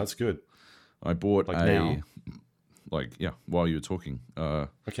 Oh, that's good. I bought now? While you were talking.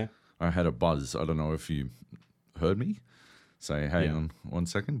 Okay. I had a buzz. I don't know if you heard me say, hey, Yeah. on 1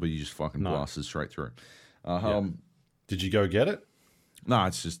 second, but you just fucking blasted straight through. Did you go get it? No,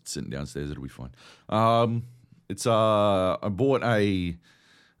 it's just sitting downstairs. It'll be fine. I bought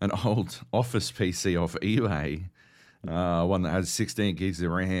an old Office PC off eBay, one that has 16 gigs of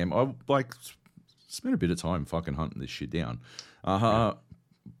RAM. I spent a bit of time fucking hunting this shit down.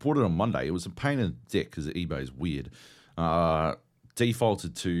 Bought it on Monday. It was a pain in the dick because eBay is weird.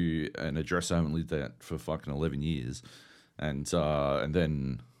 Defaulted to an address I haven't lived at for fucking 11 years, and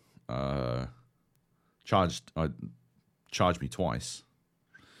then charged me twice,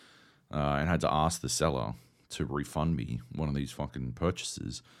 and had to ask the seller to refund me one of these fucking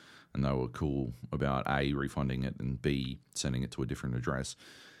purchases, and they were cool about A, refunding it, and B, sending it to a different address.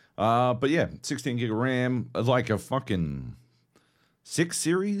 But yeah, 16 gig of RAM, like a fucking 6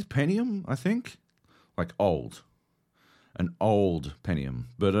 series Pentium, I think, like an old Pentium,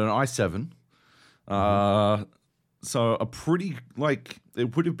 but an i7. So a pretty,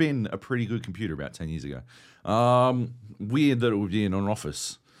 it would have been a pretty good computer about 10 years ago. Weird that it would be in an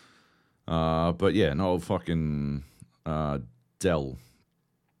office. But yeah, an old fucking Dell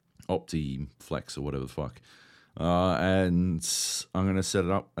OptiFlex or whatever the fuck. And I'm going to set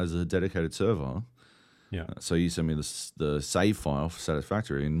it up as a dedicated server. Yeah. So you send me the save file for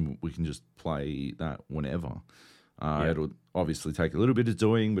Satisfactory, and we can just play that whenever. It'll obviously take a little bit of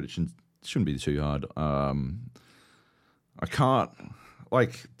doing, but it shouldn't be too hard. I can't,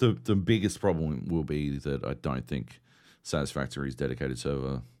 the biggest problem will be that I don't think Satisfactory's dedicated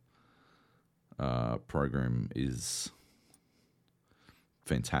server program is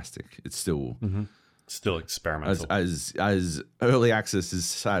fantastic. It's still still experimental. As early access as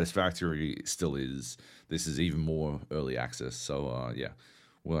Satisfactory still is. This is even more early access. So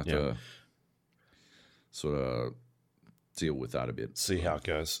we'll have to sort of deal with that a bit. See how it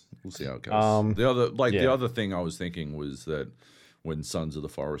goes. We'll see how it goes. The other thing I was thinking was that when Sons of the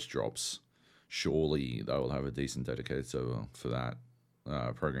Forest drops, surely they will have a decent dedicated server for that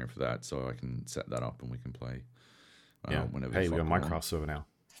program for that, so I can set that up and we can play. Whenever. Hey, we got a Minecraft server now.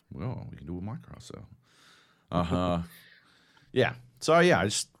 Well, we can do a Minecraft server. Yeah. So yeah,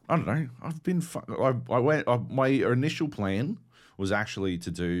 I don't know. I've been. I went. My initial plan was actually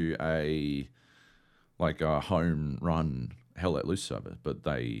to do a home run Hell Let Loose server, but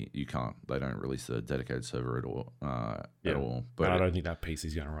you can't. They don't release a dedicated server at all. But I don't think that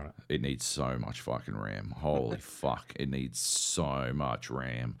PC's going to run it. It needs so much fucking RAM. Holy fuck! It needs so much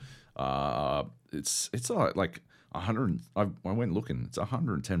RAM. It's like 100. I went looking. It's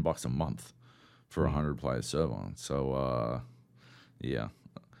 $110 a month for a 100-player server. So yeah,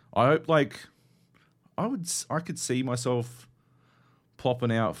 I could see myself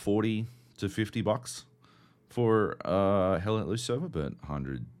plopping out $40 to $50 for Hell Let Loose server, but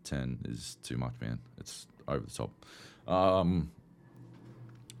 110 is too much, man. It's over the top.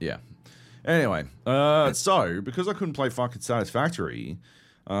 Yeah. Anyway, so because I couldn't play fucking Satisfactory,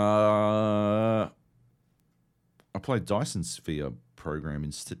 I played Dyson Sphere program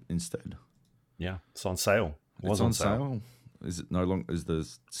instead. Yeah, it's on sale. It's on sale. Is it no longer? Is the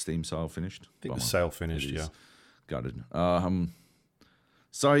Steam sale finished? I think the sale finished. Yeah, gutted.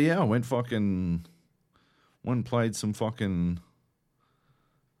 So yeah, I went and played some fucking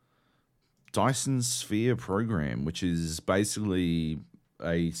Dyson Sphere program, which is basically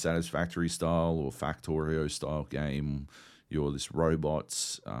a Satisfactory style or Factorio style game. You're this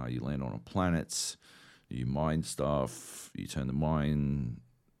robots. You land on a planet. You mine stuff. You turn the mined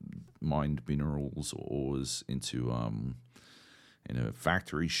minerals or ores into in a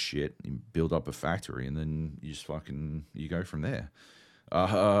factory shit. You build up a factory, and then you just you go from there.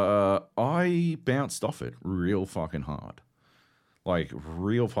 I bounced off it real fucking hard.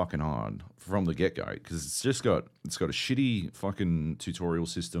 Real fucking hard from the get-go, because it's got a shitty fucking tutorial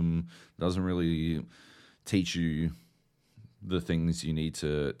system. Doesn't really teach you the things you need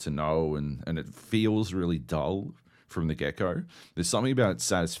to know, and it feels really dull from the get-go. There's something about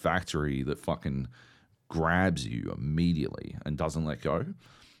Satisfactory that fucking grabs you immediately and doesn't let go,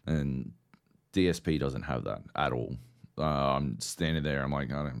 and DSP doesn't have that at all. I'm standing there, I'm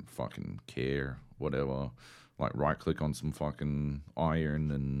like, I don't fucking care, whatever. Right click on some fucking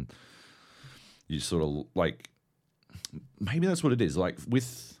iron, and you sort of maybe that's what it is.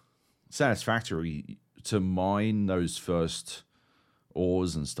 With Satisfactory, to mine those first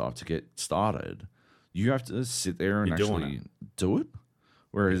ores and stuff to get started, you have to sit there and You're doing actually do it.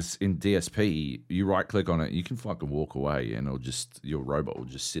 Whereas in DSP, you right click on it, you can fucking walk away, and your robot will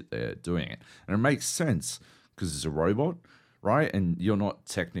just sit there doing it, and it makes sense because it's a robot, right? And you're not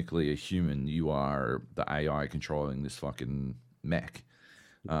technically a human; you are the AI controlling this fucking mech.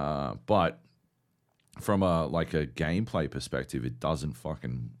 But from a gameplay perspective, it doesn't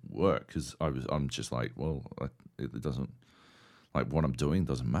fucking work because I'm just like, well, it doesn't, like, what I'm doing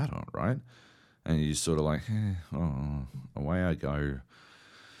doesn't matter, right? And you sort of like, away I go.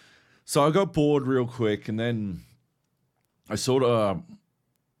 So I got bored real quick, and then I sort of,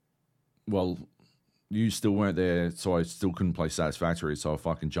 well, you still weren't there, so I still couldn't play Satisfactory, so I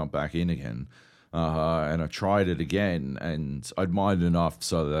fucking jumped back in again. And I tried it again, and I'd mined enough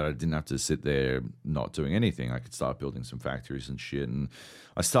so that I didn't have to sit there not doing anything. I could start building some factories and shit. And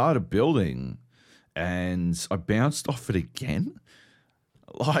I started building, and I bounced off it again,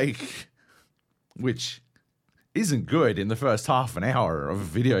 which isn't good in the first half an hour of a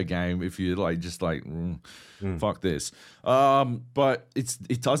video game if you're fuck this. But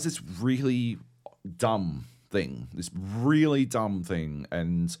it does this really dumb thing,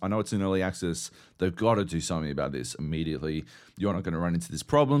 and I know it's in early access. They've got to do something about this immediately. You're not going to run into this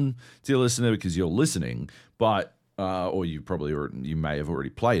problem, dear listener, because you're listening, but or you may have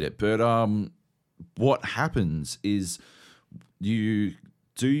already played it. But what happens is you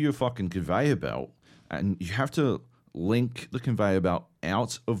do your fucking conveyor belt, and you have to link the conveyor belt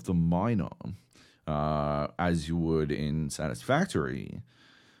out of the miner as you would in Satisfactory,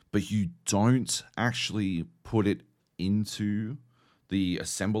 but you don't actually put it into the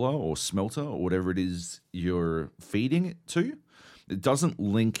assembler or smelter or whatever it is you're feeding it to. It doesn't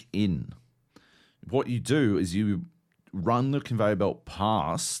link in. What you do is you run the conveyor belt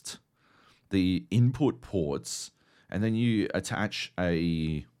past the input ports, and then you attach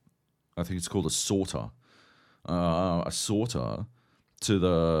I think it's called a sorter to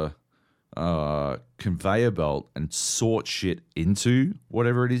the conveyor belt and sort shit into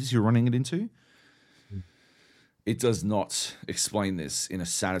whatever it is you're running it into. It does not explain this in a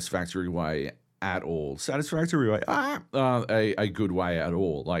satisfactory way at all. Satisfactory way, a good way at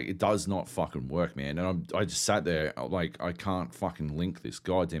all. Like, it does not fucking work, man. And I just sat there like, I can't fucking link this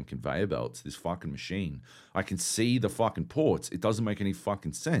goddamn conveyor belt to this fucking machine. I can see the fucking ports. It doesn't make any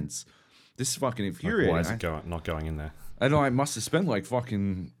fucking sense. This is fucking infuriating. Why is it not going in there? And I must have spent like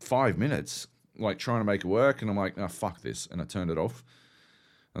fucking 5 minutes like trying to make it work, and I'm like, oh, fuck this, and I turned it off.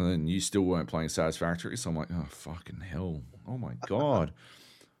 And then you still weren't playing Satisfactory, so I'm like, oh, fucking hell. Oh my God.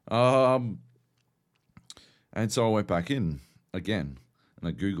 And so I went back in again, and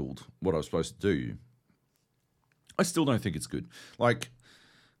I Googled what I was supposed to do. I still don't think it's good. Like,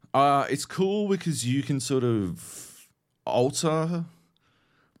 it's cool because you can sort of alter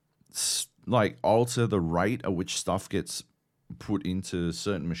the rate at which stuff gets put into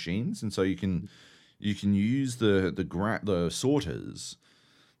certain machines, and so you can use the sorters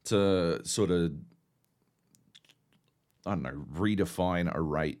to sort of, I don't know, redefine a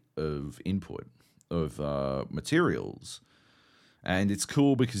rate of input of materials. And it's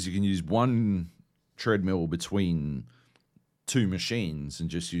cool because you can use one treadmill between two machines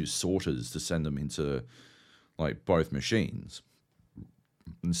and just use sorters to send them into like both machines,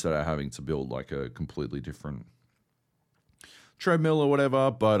 instead of having to build like a completely different treadmill or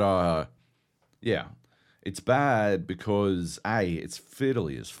whatever. But yeah, it's bad because it's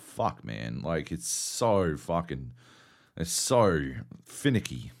fiddly as fuck, man. Like, it's so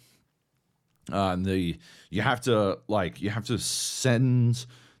finicky. And you have to send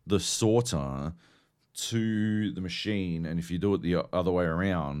the sorter to the machine, and if you do it the other way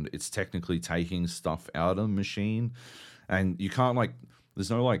around, it's technically taking stuff out of the machine, and you can't there's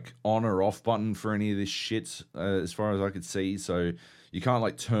no on or off button for any of this shit as far as I could see, so you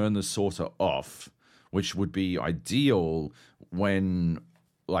can't turn the sorter off, which would be ideal when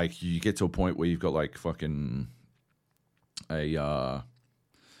you get to a point where you've got fucking a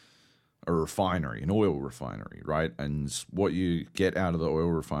refinery, an oil refinery, right? And what you get out of the oil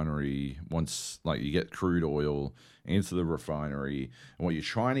refinery once you get crude oil into the refinery, and what you're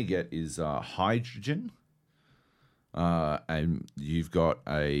trying to get is hydrogen. And you've got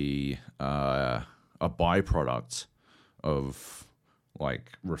a byproduct of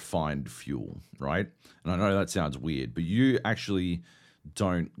refined fuel, right? And I know that sounds weird, but you actually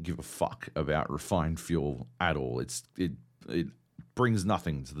don't give a fuck about refined fuel at all. It brings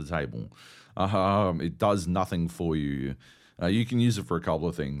nothing to the table. It does nothing for you. You can use it for a couple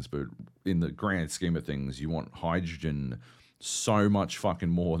of things, but in the grand scheme of things, you want hydrogen so much fucking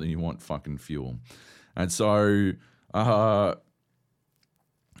more than you want fucking fuel. And so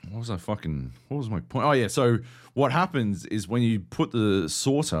what was my point? Oh yeah, so what happens is when you put the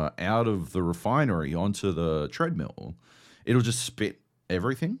sorter out of the refinery onto the treadmill, it'll just spit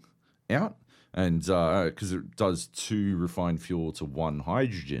everything out, and because it does 2 refined fuel to 1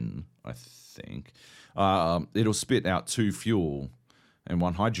 hydrogen, I think, it'll spit out 2 fuel and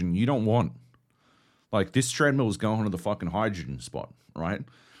 1 hydrogen. You don't want, like, this treadmill is going to the fucking hydrogen spot, right?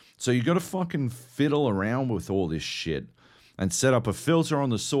 So you got to fucking fiddle around with all this shit and set up a filter on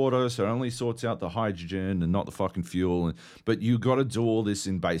the sorter so it only sorts out the hydrogen and not the fucking fuel. But you got to do all this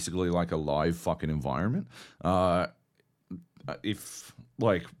in basically like a live fucking environment. If,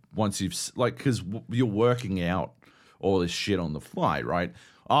 like, once you've, like, because you're working out all this shit on the fly, right?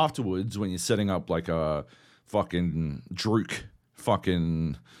 Afterwards, when you're setting up like a fucking Druk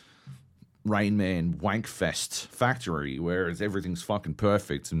fucking Rain Man Wankfest factory where everything's fucking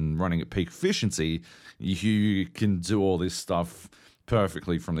perfect and running at peak efficiency, you can do all this stuff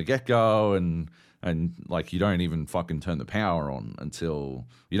perfectly from the get-go, and like you don't even fucking turn the power on until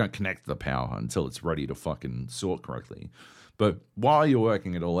you don't connect the power until it's ready to fucking sort correctly. But while you're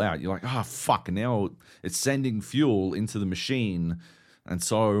working it all out, you're like, oh fuck, now it's sending fuel into the machine, and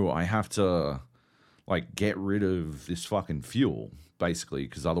so I have to like get rid of this fucking fuel basically,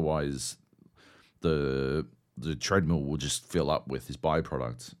 because otherwise the treadmill will just fill up with this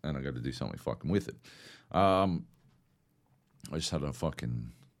byproduct, and I got to do something fucking with it. I just had a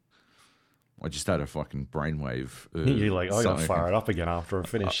fucking brainwave. You're like, I gotta fire it up again after I'm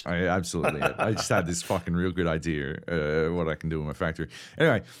finished. I absolutely. I just had this fucking real good idea what I can do in my factory.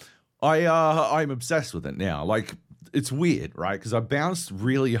 Anyway, I'm obsessed with it now. Like, it's weird, right? Because I bounced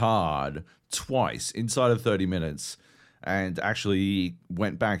really hard twice inside of 30 minutes. And actually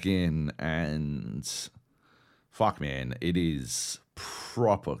went back in, and fuck, man, it is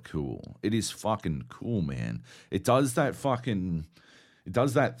proper cool. It is fucking cool, man. It does that thing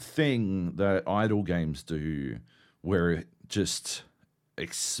that idle games do, where it just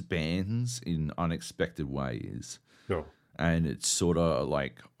expands in unexpected ways. Sure. And it's sort of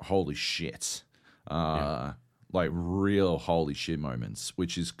like, holy shit. Like real holy shit moments,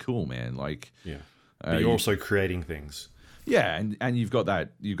 which is cool, man. Like, yeah. But you're also creating things. Yeah, and you've got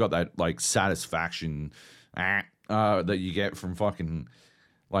that like satisfaction that you get from fucking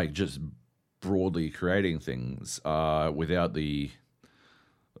like just broadly creating things without the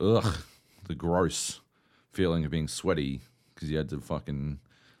gross feeling of being sweaty because you had to fucking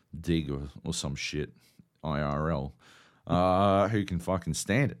dig or some shit IRL. Who can fucking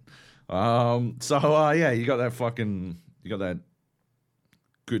stand it? Yeah, you got that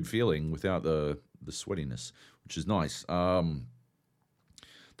good feeling without the sweatiness, which is nice. The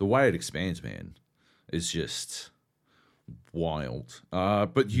way it expands, man, is just wild.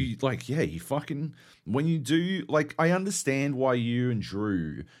 But you fucking, when you do, like, I understand why you and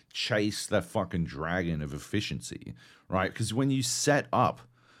Drew chase that fucking dragon of efficiency, right? Because when you set up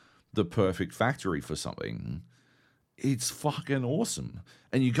the perfect factory for something, it's fucking awesome.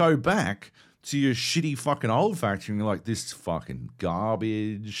 And you go back to your shitty fucking old factory and you're like, this fucking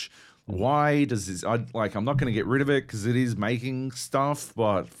garbage. Why does this? I'm not going to get rid of it because it is making stuff,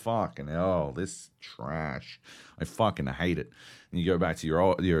 but fucking hell, this trash. I fucking hate it. And you go back to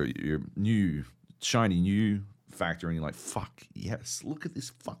your new, shiny new factory and you're like, fuck, yes, look at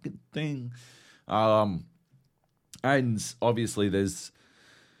this fucking thing. And obviously there's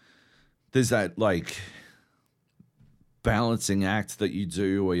that, like, balancing act that you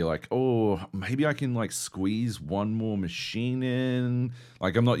do where you're like, oh, maybe I can like squeeze one more machine in.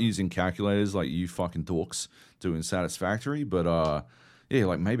 Like, I'm not using calculators like you fucking dorks do in Satisfactory, but yeah,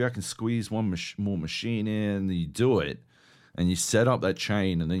 like maybe I can squeeze one more machine in. And you do it, and you set up that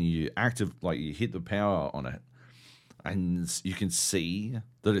chain, and then you you hit the power on it, and you can see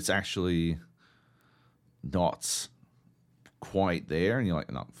that it's actually not quite there, and you're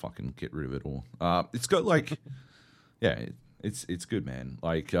like, no, fucking get rid of it all. It's got like. Yeah, it's good, man.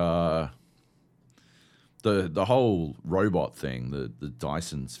 Like the whole robot thing, the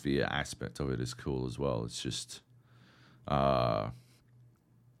Dyson Sphere aspect of it is cool as well. It's just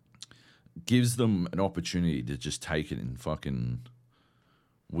gives them an opportunity to just take it in fucking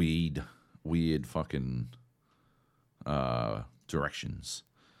weird fucking directions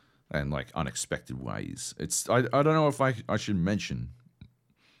and like unexpected ways. I don't know if I should mention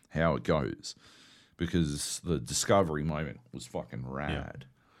how it goes, because the discovery moment was fucking rad.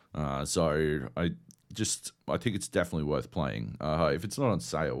 Yeah. So I think it's definitely worth playing. If it's not on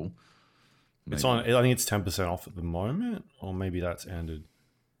sale, maybe. It's on. I think it's 10% off at the moment, or maybe that's ended.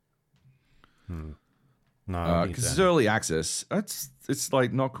 No, because it's early access. It's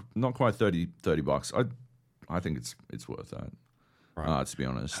like not quite $30. I think it's worth that. to be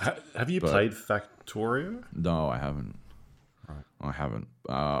honest. Have you played Factorio? No, I haven't. Right. I haven't.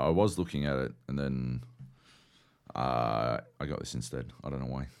 I was looking at it, and then I got this instead. I don't know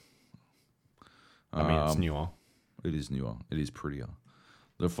why. I mean, it's newer. It is newer. It is prettier.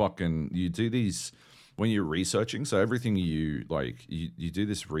 You do these when you're researching. So everything you like, you do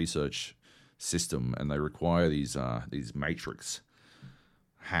this research system, and they require these matrix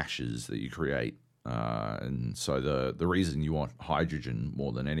hashes that you create. And so the reason you want hydrogen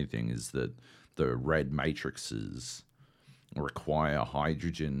more than anything is that the red matrices require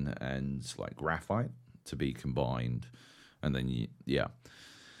hydrogen and like graphite to be combined, and then you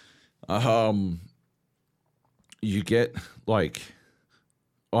get like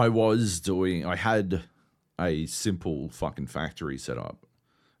I had a simple fucking factory set up,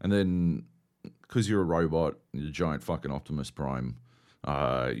 and then because you're a robot, you're a giant fucking Optimus Prime.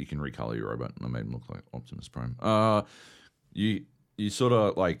 You can recolor your robot, and I made him look like Optimus Prime. You sort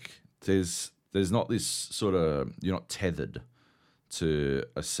of like there's not this sort of, you're not tethered to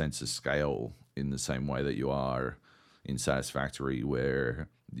a sense of scale in the same way that you are in Satisfactory, where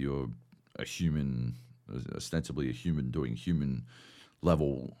you're a human, ostensibly a human doing human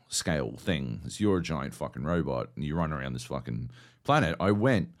level scale things. You're a giant fucking robot, and you run around this fucking planet. I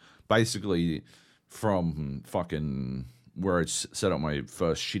went basically from fucking where I set up my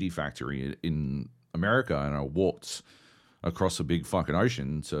first shitty factory in America, and I walked across a big fucking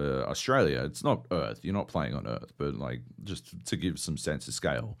ocean to Australia. It's not Earth. You're not playing on Earth, but like just to give some sense of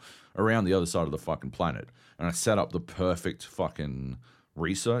scale, around the other side of the fucking planet. And I set up the perfect fucking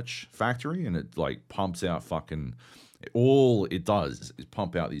research factory, and it like pumps out fucking, all it does is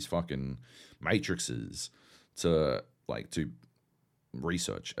pump out these fucking matrices to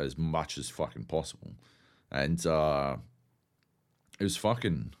research as much as fucking possible. And it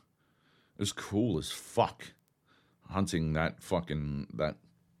was cool as fuck hunting that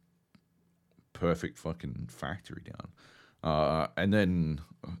perfect fucking factory down. And then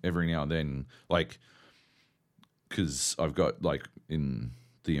every now and then, like, because I've got, like, in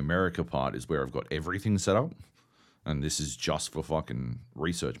the America part is where I've got everything set up, and this is just for fucking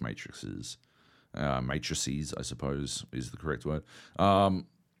research matrices. Matrices, I suppose, is the correct word. I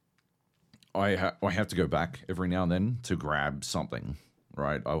have to go back every now and then to grab something,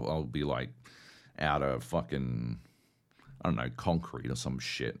 right? I'll be, like, out of fucking, I don't know, concrete or some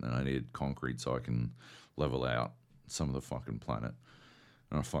shit, and I need concrete so I can level out some of the fucking planet.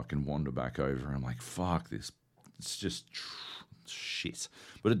 And I fucking wander back over, and I'm like, fuck this. It's just shit.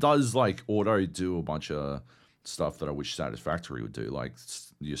 But it does, like, auto do a bunch of stuff that I wish Satisfactory would do, like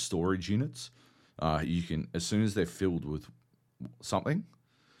your storage units. You can, as soon as they're filled with something,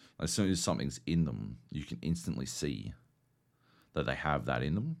 as soon as something's in them, you can instantly see that they have that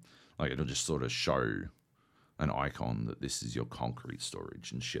in them. Like, it'll just sort of show an icon that this is your concrete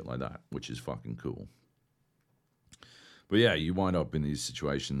storage and shit like that, which is fucking cool. But yeah, you wind up in these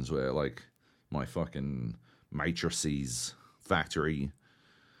situations where, like, my fucking matrices factory,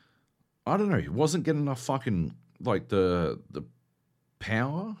 I don't know, it wasn't getting enough fucking, like, the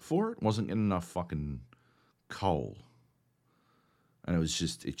power for it wasn't getting enough fucking coal. And it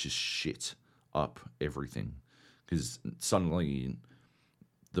just shit up everything. Because suddenly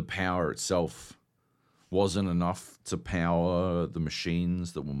the power itself wasn't enough to power the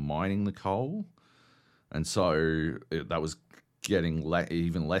machines that were mining the coal. And so that was getting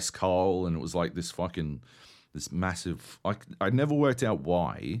even less coal. And it was like this massive, I never worked out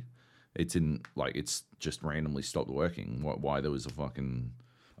why it didn't, like, it's just randomly stopped working. Why there was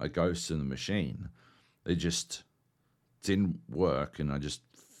a ghost in the machine. It just didn't work, and I just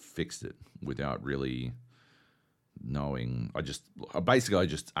fixed it without really knowing. I just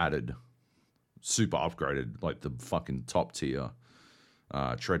added, super upgraded, like, the fucking top tier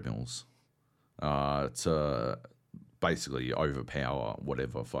treadmills to basically overpower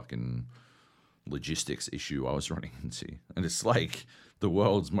whatever fucking logistics issue I was running into. And it's like the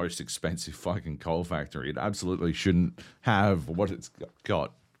world's most expensive fucking coal factory. It absolutely shouldn't have what it's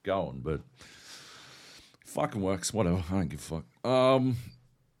got going, but it fucking works. Whatever. I don't give a fuck.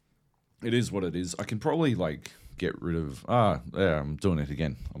 It is what it is. I can probably, like, get rid of, yeah, I'm doing it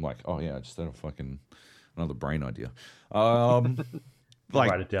again. I'm like, oh yeah, I just had a fucking another brain idea.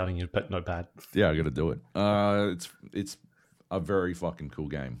 Like, write it down in your notepad. Yeah, I got to do it. It's a very fucking cool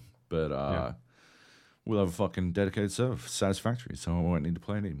game, but yeah. We'll have a fucking dedicated server for Satisfactory, so I won't need to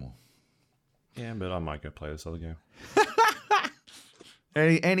play it anymore. Yeah, but I might go play this other game.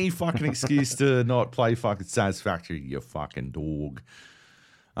 Any fucking excuse to not play fucking Satisfactory, you fucking dog.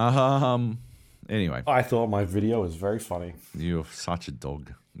 Anyway. I thought my video was very funny. You're such a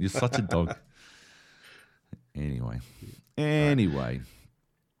dog. You're such a dog. Anyway.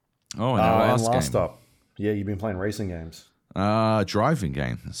 Oh, and and last game. up. Yeah, you've been playing racing games. Driving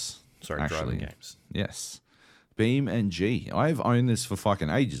games. Sorry, driving games. Yes. Beam and G. I've owned this for fucking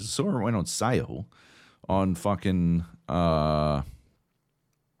ages. I saw it went on sale on fucking on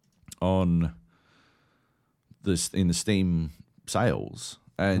this in the Steam sales,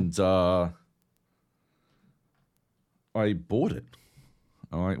 and I bought it.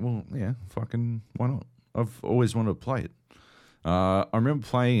 I'm like, well, yeah, fucking why not? I've always wanted to play it. I remember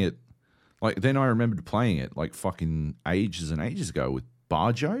playing it, then I remembered playing it like fucking ages and ages ago with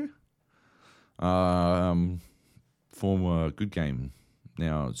Barjo. Former Good Game,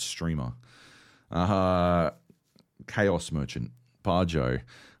 now streamer. Chaos Merchant, Barjo.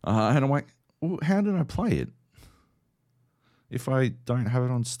 And I'm like, well, how did I play it if I don't have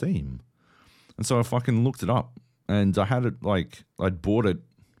it on Steam? And so I fucking looked it up, and I had it I'd bought it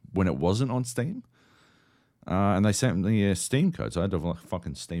when it wasn't on Steam. And they sent me a Steam code, so I had to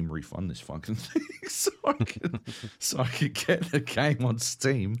fucking Steam refund this fucking thing so I could get the game on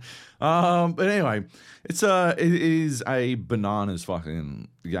Steam. But anyway, it is a bananas fucking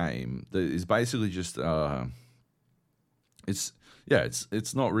game that is basically just it's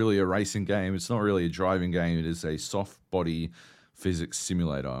not really a racing game. It's not really a driving game. It is a soft body physics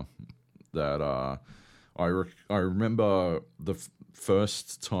simulator that I remember the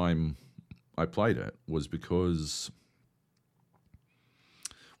first time I played it was because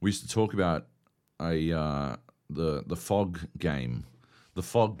we used to talk about the fog game,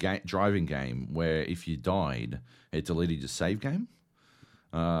 driving game, where if you died, it deleted your save game,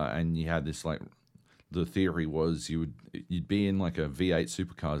 and you had this the theory was you'd be in like a V8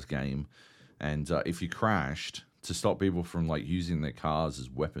 supercars game, and if you crashed, to stop people from using their cars as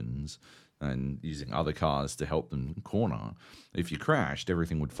weapons and using other cars to help them corner, if you crashed,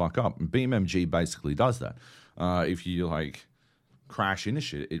 everything would fuck up. And BeamMG basically does that. If you crash into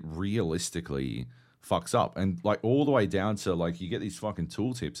shit, it realistically fucks up. And all the way down to you get these fucking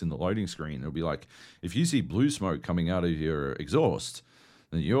tooltips in the loading screen. It'll be if you see blue smoke coming out of your exhaust,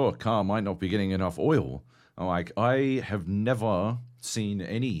 then your car might not be getting enough oil. I have never seen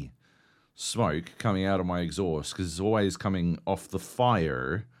any smoke coming out of my exhaust because it's always coming off the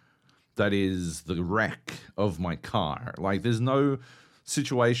fire that is the wreck of my car. There's no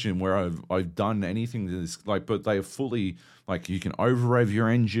situation where I've done anything to this, but they are fully, you can overrev your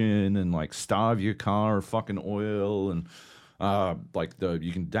engine and, starve your car of fucking oil, and,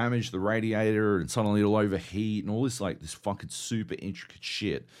 you can damage the radiator and suddenly it'll overheat and all this, this fucking super intricate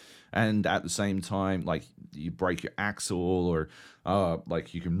shit. And at the same time, you break your axle or,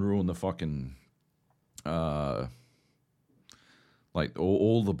 you can ruin the fucking,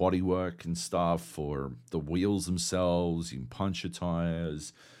 all the bodywork and stuff for the wheels themselves. You can punch your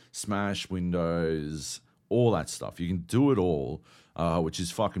tires, smash windows, all that stuff. You can do it all, which is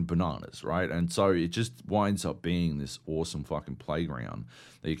fucking bananas, right? And so it just winds up being this awesome fucking playground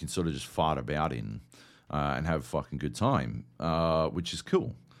that you can sort of just fart about in and have a fucking good time, which is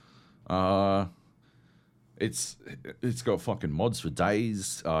cool. It's got fucking mods for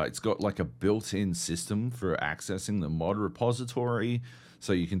days. It's got a built-in system for accessing the mod repository,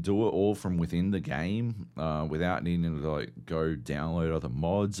 so you can do it all from within the game without needing to go download other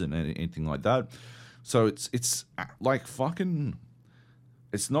mods and anything like that. So it's fucking.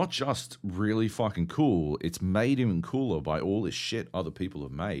 It's not just really fucking cool. It's made even cooler by all this shit other people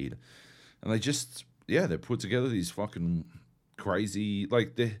have made, and they put together these fucking crazy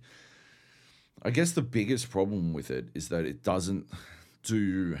I guess the biggest problem with it is that it doesn't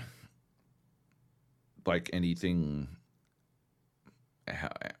do anything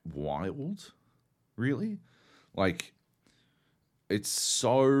wild, really. It's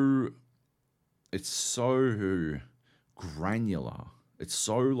so granular. It's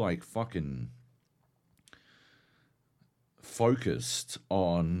so fucking focused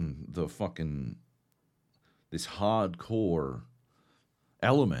on the fucking this hardcore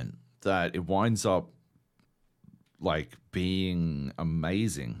element that it winds up being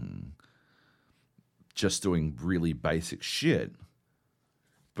amazing, just doing really basic shit.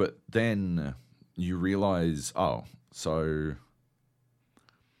 But then you realize, so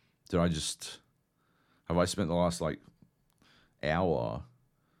have I spent the last hour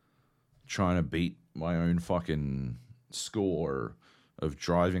trying to beat my own fucking score of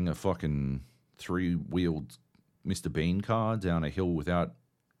driving a fucking 3-wheeled Mr. Bean car down a hill without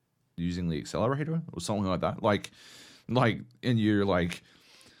using the accelerator or something like that, and you're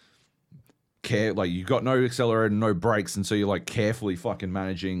you got no accelerator, no brakes, and so you're carefully fucking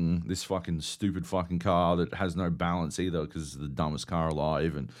managing this fucking stupid fucking car that has no balance either because it's the dumbest car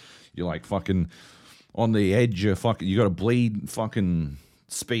alive, and you're fucking on the edge of fucking. You got to bleed fucking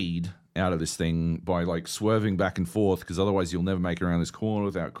speed out of this thing by like swerving back and forth, because otherwise you'll never make it around this corner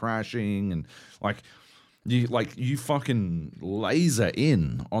without crashing. And you fucking laser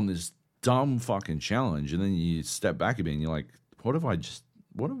in on this dumb fucking challenge, and then you step back a bit and you're like, what have I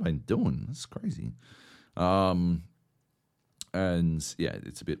been doing? That's crazy. And yeah,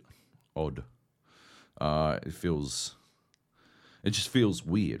 it's a bit odd. It just feels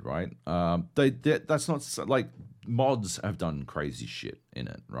weird, right? That's not like, mods have done crazy shit in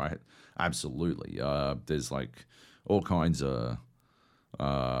it, right? Absolutely. There's like all kinds of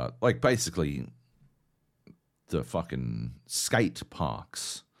like basically the fucking skate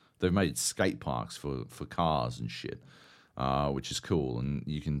parks. They've made skate parks for cars and shit, which is cool. And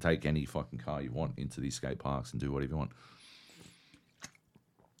you can take any fucking car you want into these skate parks and do whatever you want.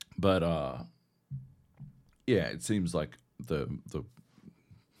 But yeah, it seems like the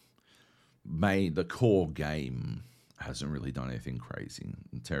core game hasn't really done anything crazy,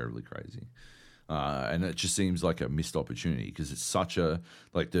 terribly crazy. And it just seems like a missed opportunity, because it's such a,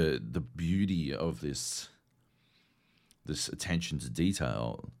 like, the beauty of this attention to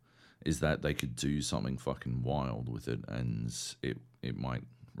detail is that they could do something fucking wild with it, and it might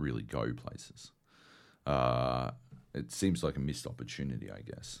really go places. It seems like a missed opportunity, I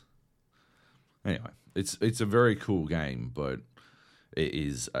guess. Anyway, it's a very cool game, but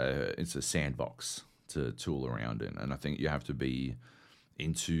it's a sandbox to tool around in, and I think you have to be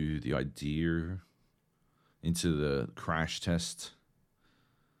into the idea, into the crash test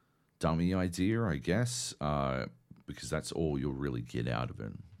dummy idea, I guess, because that's all you'll really get out of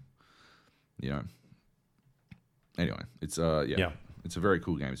it. You know. Anyway, it's it's a very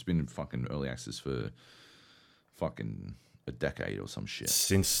cool game. It's been in fucking early access for fucking a decade or some shit.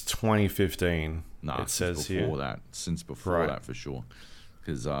 Since 2015. Nah, it says before here. that. Since before that, for sure.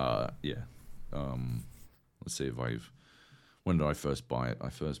 Because, let's see if when did I first buy it? I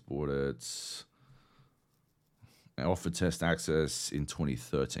first bought it alpha test access in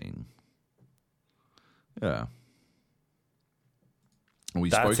 2013. Yeah.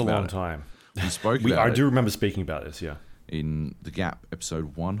 And That's a long time. We spoke about I it do remember speaking about this, yeah. in The Gap,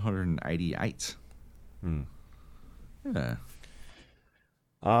 episode 188. Yeah.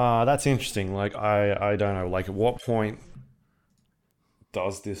 That's interesting. Like, I don't know. Like, at what point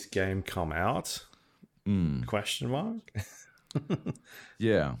does this game come out? Question mark?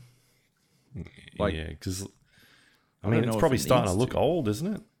 Yeah. Like, yeah, because, I don't mean, know it's if probably it starting to needs look to. old,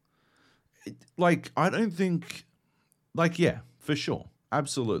 isn't it? like, I don't think, like, yeah, for sure.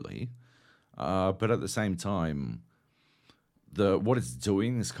 Absolutely. But at the same time, what it's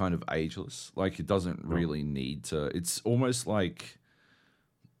doing is kind of ageless. Like, it doesn't really need to. It's almost like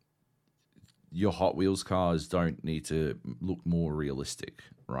your Hot Wheels cars don't need to look more realistic,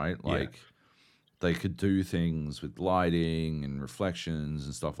 right? Like, they could do things with lighting and reflections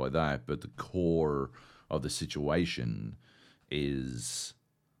and stuff like that, but the core of the situation is,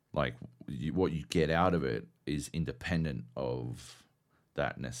 like, what you get out of it is independent of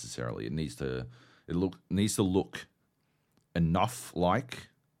that necessarily. It needs to look enough like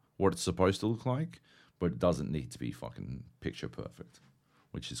what it's supposed to look like, but it doesn't need to be fucking picture perfect,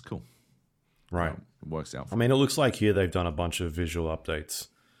 which is cool. Right. It works out. I mean, it looks like here they've done a bunch of visual updates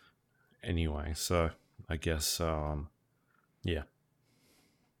anyway, so I guess, yeah.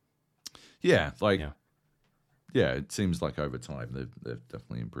 Yeah, like, yeah, it seems like over time they've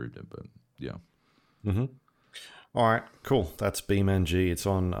definitely improved it, but yeah. Mm-hmm. All right, cool. That's BeamNG. It's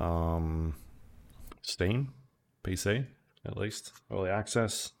on Steam, PC, at least. Early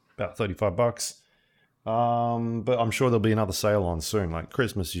access, about $35. But I'm sure there'll be another sale on soon. Like,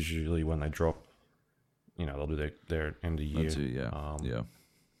 Christmas is usually when they drop. You know, they'll do their end of year. That too, yeah. Yeah.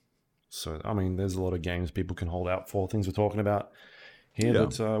 So, I mean, there's a lot of games people can hold out for, things we're talking about here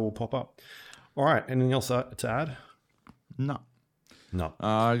that will pop up. All right, anything else to add? No.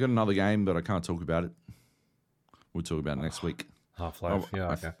 I got another game, but I can't talk about it. We'll talk about it next week. Half-Life,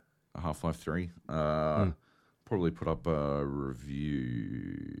 okay. Half-Life 3. Probably put up a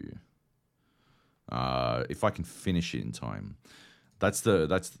review if I can finish it in time. That's going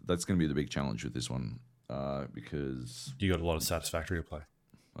to be the big challenge with this one, because You got a lot of Satisfactory to play.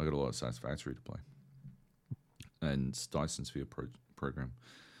 I got a lot of Satisfactory to play, and Dyson Sphere program,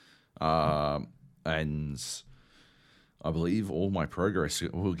 and I believe all my progress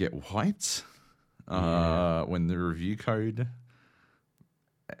will get wiped when the review code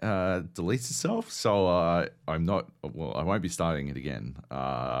deletes itself. So I won't be starting it again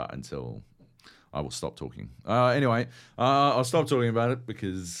until I will stop talking. Anyway, I'll stop talking about it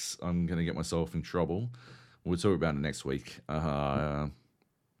because I'm going to get myself in trouble. We'll talk about it next week.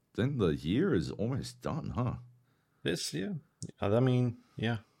 then the year is almost done, huh? This, yeah. I mean,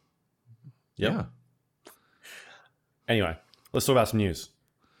 yeah. Yep. Yeah. Anyway, let's talk about some news.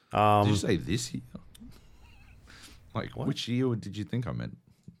 Did you say this year? Like, What? which year did you think I meant?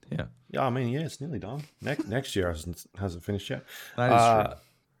 Yeah. Yeah, I mean, yeah, it's nearly done. Next year hasn't finished yet. That is true.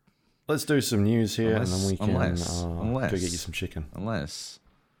 Let's do some news here, and then we can Unless- go get you some chicken. Unless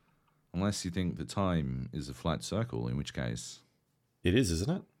you think the time is a flat circle, in which case, It is, isn't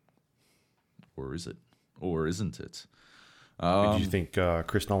it? or is it? Or isn't it? Do you think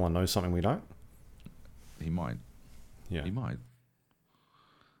Chris Nolan knows something we don't? He might. Yeah. He might.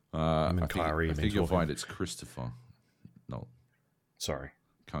 Him I and think, Kyrie I have been think you'll talking. find it's Christopher. No, Sorry,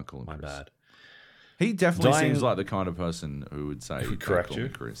 can't call him my Chris. bad. He definitely Dying- seems like the kind of person who would say, Who'd "Don't correct call you." me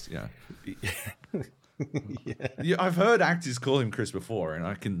Chris." Yeah. Yeah, I've heard actors call him Chris before, and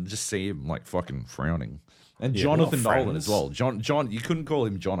I can just see him like fucking frowning. And Yeah, we're not Jonathan Nolan friends. as well. John, you couldn't call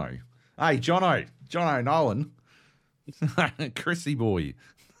him Jono. Hey, Jono Nolan, Chrissy boy.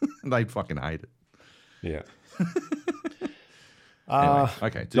 They'd fucking hate it. Yeah. Anyway,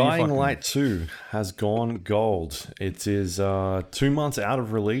 okay. do your Dying fucking- Light 2 has gone gold. It is 2 months out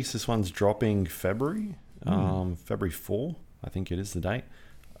of release. This one's dropping February. February 4, I think it is the date.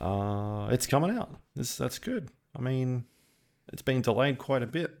 It's coming out. That's good. I mean, it's been delayed quite a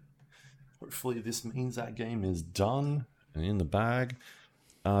bit. Hopefully this means that game is done and in the bag.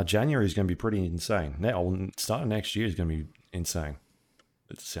 January is going to be pretty insane. Starting next year is going to be insane.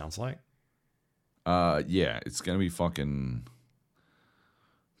 It sounds like. Yeah, it's gonna be fucking.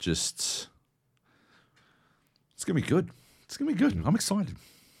 It's gonna be good. It's gonna be good. I'm excited.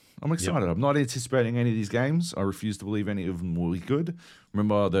 I'm not anticipating any of these games. I refuse to believe any of them will be good.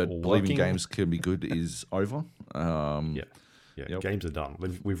 Remember that believing Working. games can be good is over. Yeah. Yep. Games are done.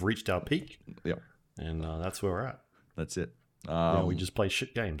 We've reached our peak, Yeah, and that's where we're at. that's it. Now we just play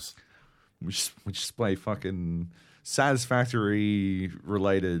shit games. We just play fucking Satisfactory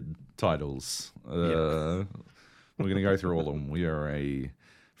related titles. We're gonna go through all of them. We are a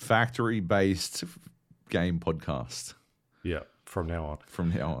factory based game podcast Yeah, from now on.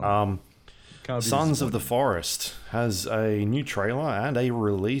 from now on. Can't be Sons of the Forest has a new trailer and a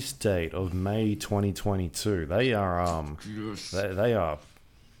release date of May 2022. They are they are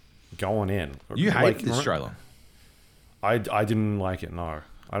going in. You hate this trailer. I didn't like it. No,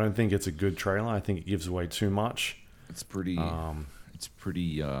 I don't think it's a good trailer. I think it gives away too much. It's pretty. It's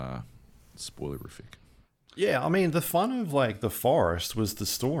pretty spoilerific. Yeah, I mean, the fun of like the forest was the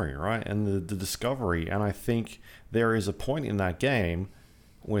story, right, and the discovery. And I think there is a point in that game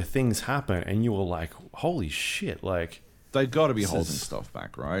where things happen, and you were like, "Holy shit!" Like, They've got to be This holding is- stuff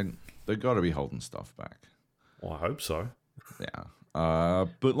back, right? They've got to be holding stuff back. well, I hope so. Yeah.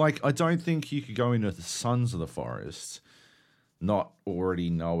 But like, I don't think you could go into the Sons of the Forest not already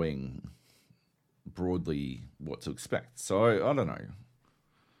knowing broadly what to expect. So I don't know.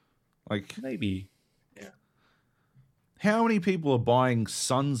 Like, Maybe. how many people are buying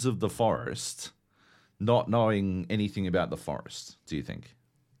Sons of the Forest not knowing anything about the forest, do you think?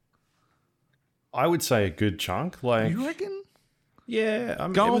 I would say a good chunk. Like, You reckon? yeah, I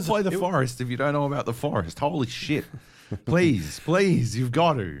mean, Go it and was- play the it- forest if you don't know about the forest. Holy shit. Please, you've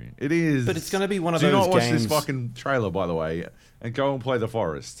got to. It is. But it's gonna be one of Do those not watch games- this fucking trailer, by the way, and go and play the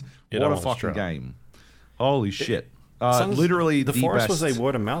forest. Yeah, What don't a watch the fucking trailer. game. Holy shit. Sons- Literally the the forest best. was a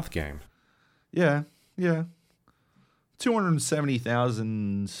word of mouth game. Yeah.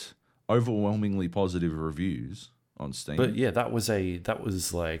 270,000 overwhelmingly positive reviews on Steam. But yeah, that was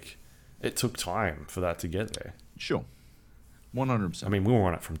like, it took time for that to get there. Sure. 100%. I mean, we were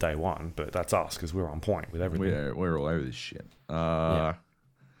on it from day one, but that's us because we're on point with everything. We're all over this shit.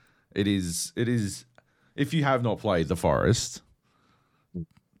 It is. If you have not played The Forest,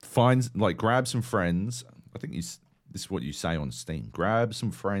 grab some friends. I think this is what you say on Steam. Grab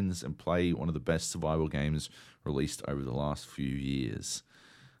some friends and play one of the best survival games released over the last few years.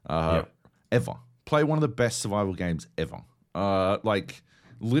 Ever. Play one of the best survival games ever.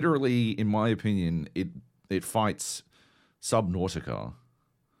 Literally, in my opinion, it fights Subnautica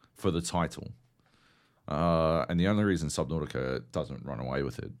for the title. And the only reason Subnautica doesn't run away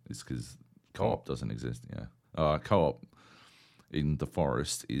with it is because co-op doesn't exist. Yeah, co-op in The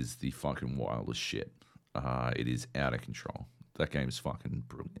Forest is the fucking wildest shit. It is out of control. That game is fucking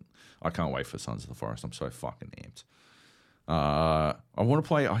brilliant. I can't wait for Sons of the Forest. I'm so fucking amped. I want to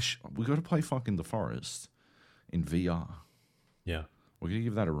play. We got to play fucking The Forest in VR. Yeah, We're gonna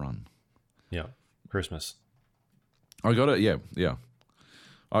give that a run. yeah. Christmas. I got it. Yeah.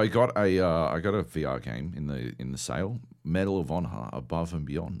 I got a VR game in the sale, Medal of Honor: Above and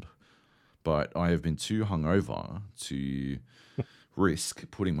Beyond, but I have been too hungover to risk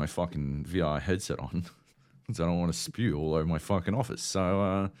putting my fucking VR headset on because I don't want to spew all over my fucking office.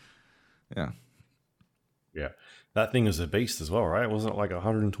 So, yeah. Yeah. That thing is a beast as well, right? Wasn't it like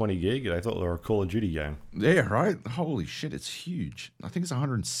 120 gig? I thought they were a Call of Duty game. Yeah, right? Holy shit, it's huge. I think it's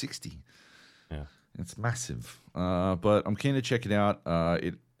 160. Yeah. It's massive. But I'm keen to check it out.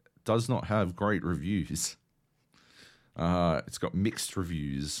 It does not have great reviews. It's got mixed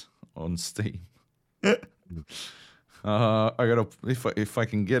reviews on Steam. I gotta if I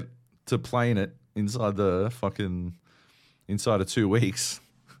can get to playing it inside of 2 weeks,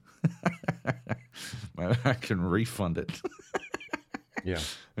 I can refund it. Yeah.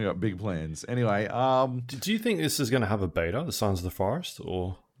 I got big plans. Anyway, do you think this is going to have a beta, the Sons of the Forest,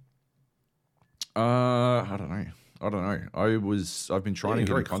 or? I don't know. I've been trying to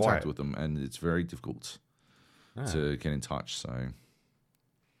get in contact quiet. with them, and it's very difficult to get in touch. So,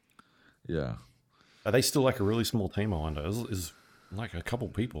 yeah. Are they still like a really small team? I wonder. Is like a couple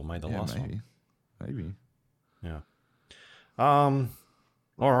people made the last one? Maybe. Yeah. All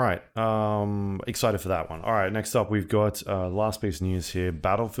right. Excited for that one. All right. Next up, we've got last piece of news here.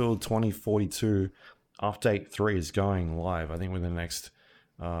 Battlefield 2042 Update 3 is going live. I think within the next.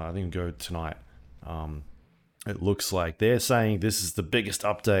 I think it'll go tonight. It looks like they're saying this is the biggest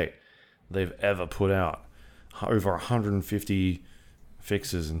update they've ever put out. Over 150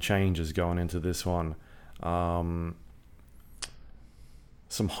 fixes and changes going into this one. Some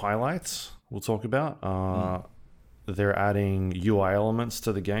highlights we'll talk about. They're adding UI elements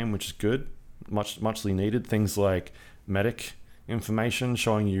to the game, which is good, muchly needed. Things like medic information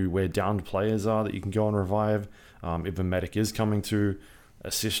showing you where downed players are that you can go and revive. If a medic is coming to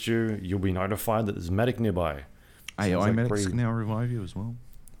assist you, you'll be notified that there's a medic nearby. AI medics can now revive you as well.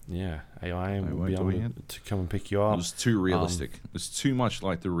 Yeah, AI will be able to come and pick you up. It was too realistic. It's too much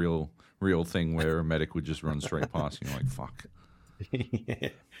like the real thing where a medic would just run straight past you. You're like, fuck. Yeah.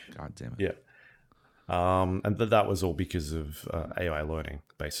 God damn it. Yeah. And that was all because of AI learning,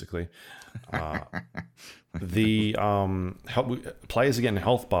 basically. The players are getting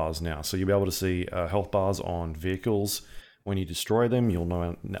health bars now, so you'll be able to see health bars on vehicles. When you destroy them, you'll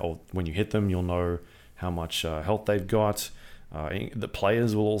know, or when you hit them, you'll know how much health they've got. The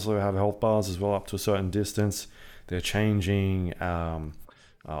players will also have health bars as well, up to a certain distance. They're changing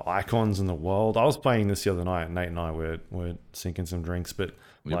icons in the world. I was playing this the other night. Nate and I were sinking some drinks, but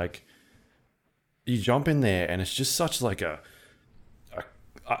like you jump in there, and it's just such like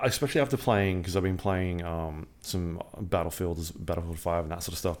especially after playing, because I've been playing some Battlefield 5 and that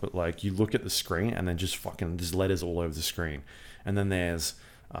sort of stuff, but like you look at the screen and then there's letters all over the screen, and then there's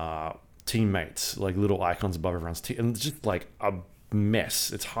teammates, like little icons above everyone's team, and it's just like a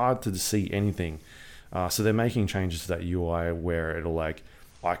mess. It's hard to see anything. So they're making changes to that UI where it'll like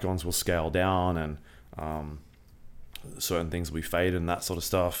icons will scale down, and certain things will be faded, and that sort of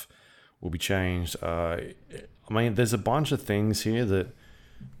stuff will be changed. I mean, there's a bunch of things here that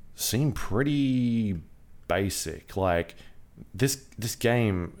seem pretty basic. Like this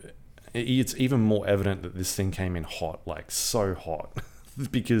game, it's even more evident that this thing came in hot, like so hot,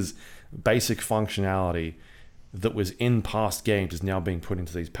 because basic functionality that was in past games is now being put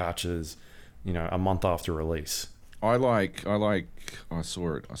into these patches, a month after release. I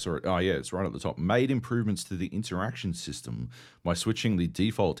saw it. Oh yeah, it's right at the top. Made improvements to the interaction system by switching the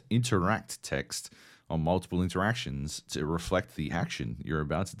default interact text on multiple interactions to reflect the action you're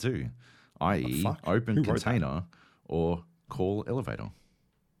about to do, i.e. open container or call elevator.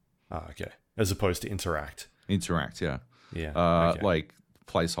 Okay. As opposed to interact. Interact, yeah. Yeah. Okay. Like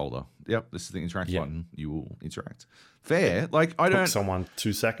placeholder. Yep, this is the interact button. You will interact. Fair. Like I don't. Took someone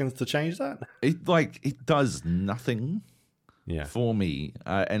 2 seconds to change that. It does nothing. Yeah. For me,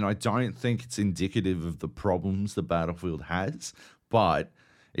 and I don't think it's indicative of the problems the Battlefield has, but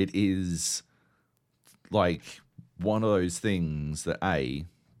it is like one of those things that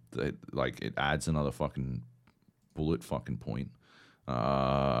it adds another fucking bullet fucking point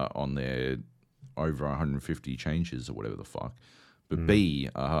on their over 150 changes or whatever the fuck. But B,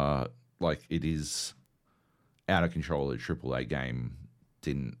 like it is out of control. A AAA game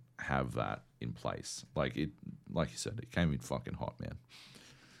didn't have that in place. Like you said, it came in fucking hot, man.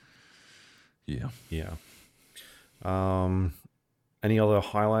 Yeah. Yeah. Any other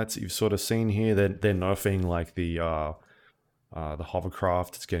highlights that you've sort of seen here? They're nerfing like the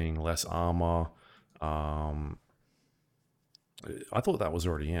hovercraft. It's getting less armor. I thought that was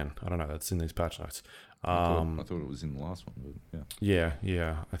already in. I don't know. That's in these patch notes. I thought it was in the last one, but yeah.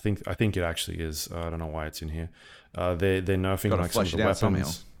 Yeah. I think it actually is. I don't know why it's in here. They're nerfing like some of the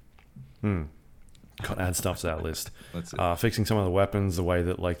weapons. Got to add stuff to that list. That's it. Fixing some of the weapons, the way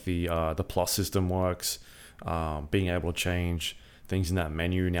that like the plus system works, being able to change things in that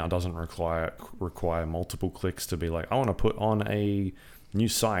menu now doesn't require multiple clicks to be like, I want to put on a new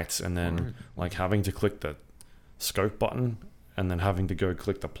site, and then like having to click the scope button and then having to go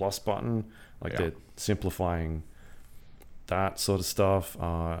click the plus button. Like they're simplifying that sort of stuff.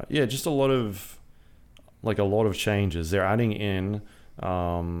 Just a lot of changes. They're adding in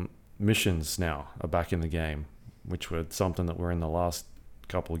missions now are back in the game, which were something that were in the last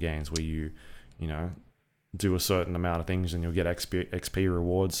couple of games where you do a certain amount of things and you'll get XP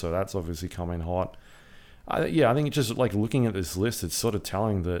rewards. So that's obviously coming hot. I think it's just like looking at this list, it's sort of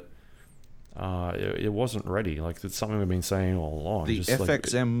telling that it wasn't ready. Like it's something we've been saying all along. The just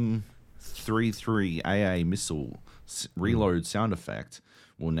FXM-33AA missile reload sound effect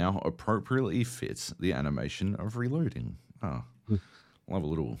will now appropriately fit the animation of reloading. I'll have a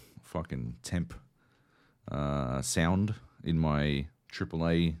little fucking temp sound in my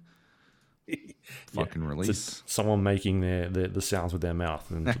AAA fucking release. It's someone making the sounds with their mouth,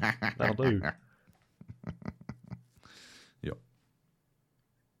 and that'll do. Yep.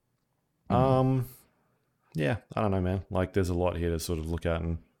 Yeah, I don't know, man. Like, there's a lot here to sort of look at,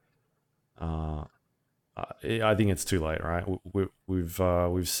 and I think it's too late, right?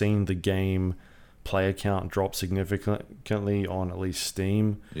 We've seen the game player count drop significantly on at least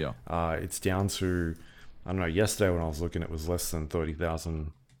Steam. Yeah. It's down to, I don't know, yesterday when I was looking, it was less than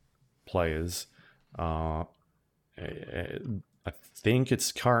 30,000 players. I think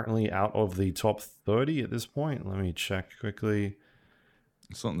it's currently out of the top 30 at this point. Let me check quickly.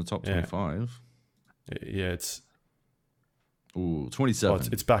 It's not in the top 25. Yeah, it's... Ooh, 27. Oh,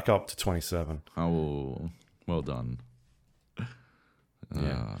 it's back up to 27. Oh, well done.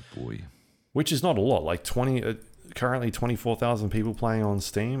 Yeah. Boy. Which is not a lot. Like currently 24,000 people playing on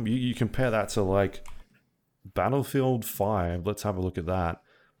Steam. You compare that to like Battlefield 5. Let's have a look at that.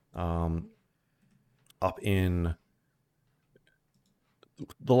 Up in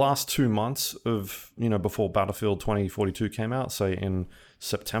the last 2 months of, before Battlefield 2042 came out, say in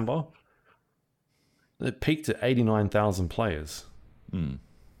September, it peaked at 89,000 players.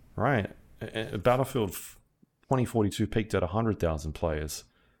 Right? Battlefield 2042 peaked at 100,000 players.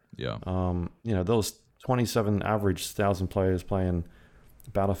 Yeah. There was 27 average thousand players playing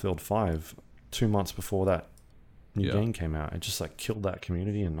Battlefield 5 2 months before that new game came out. It just like killed that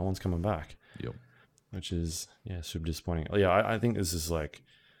community, and no one's coming back. Yep. Which is super disappointing. I think this is like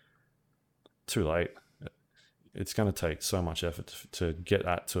too late. It's going to take so much effort to get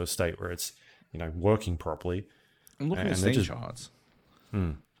that to a state where it's working properly. And looking at Steam charts,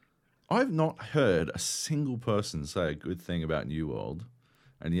 I've not heard a single person say a good thing about New World,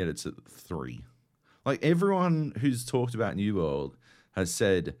 and yet it's at 3. Like, everyone who's talked about New World has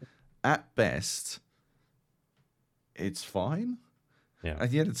said, at best, it's fine. Yeah.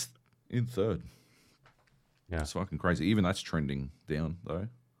 And yet it's in 3rd. Yeah. It's fucking crazy. Even that's trending down, though.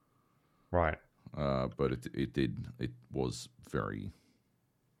 Right. But it was very,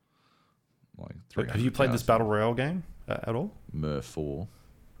 like, Have you played this Battle Royale game at all? Mer 4?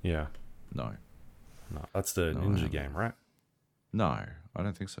 Yeah. No. No, that's the Ninja game, right? No, I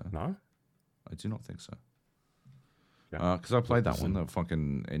don't think so. No? I do not think so. Yeah. Because I played that one, the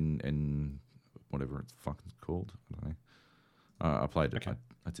fucking in whatever it's fucking called. I don't know. I played it. Okay.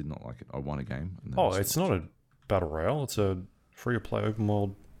 I did not like it. I won a game. And then it's not a battle royale. It's a free-to-play open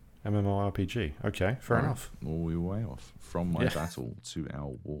world MMORPG. Okay, fair enough. Well, we were way off from my battle to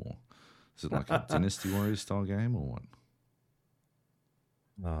our war. Is it like a Dynasty Warriors style game or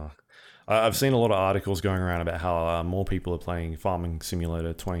what? I've seen a lot of articles going around about how more people are playing Farming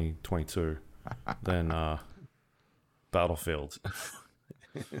Simulator 2022 than Battlefield.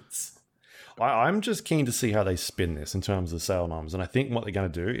 I'm just keen to see how they spin this in terms of sale numbers, and I think what they're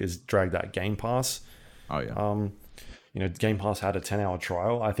going to do is drag that Game Pass. Oh yeah. Game Pass had a 10-hour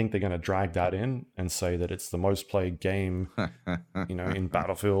trial. I think they're going to drag that in and say that it's the most played game, in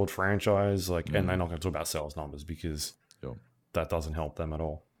Battlefield franchise. And they're not going to talk about sales numbers because that doesn't help them at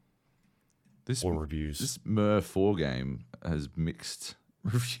all. Or reviews. This Mer 4 game has mixed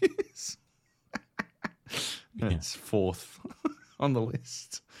reviews. It's 4th on the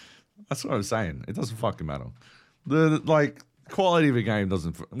list. That's what I'm saying. It doesn't fucking matter. The quality of a game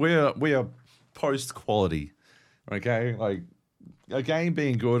doesn't. We are post quality. Okay, like a game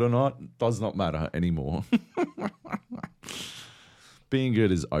being good or not does not matter anymore. Being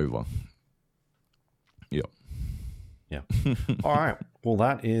good is over. Yep. Yeah. All right. Well,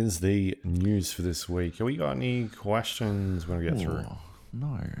 that is the news for this week. Have we got any questions we're going to get through?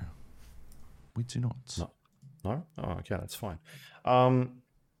 No. We do not. No? Oh, okay. That's fine.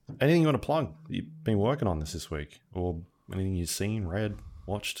 Anything you want to plug that you've been working on this week? Or anything you've seen, read,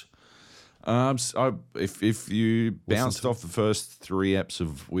 watched? If you bounced off the first 3 eps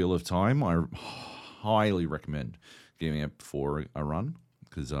of Wheel of Time, I highly recommend giving it 4 a run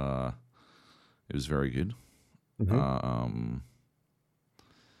because it was very good. Mm-hmm.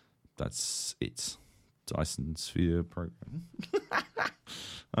 That's it. Dyson Sphere program.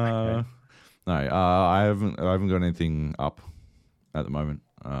 Okay. No, I haven't got anything up at the moment.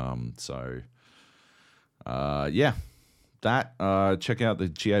 Yeah. That check out the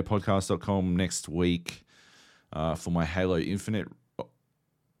gapodcast.com next week for my Halo Infinite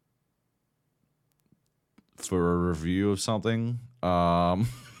for a review of something.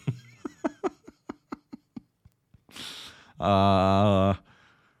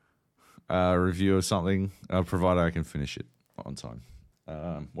 Review of something, provided I can finish it on time.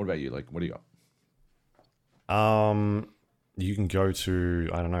 What about you? Like, what do you got? You can go to,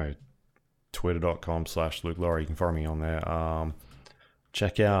 I don't know, twitter.com/Luke Laurie. You can follow me on there.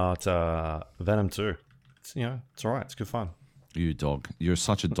 Check out Venom 2. It's, it's all right. It's good fun. You dog. You're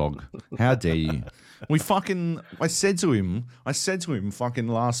such a dog. How dare you? I said to him fucking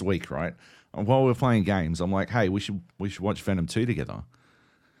last week, right? While we were playing games, I'm like, hey, we should watch Venom 2 together.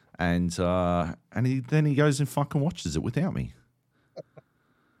 And he goes and fucking watches it without me.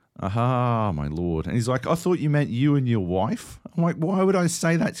 Aha, my lord. And he's like, I thought you meant you and your wife. I'm like, why would I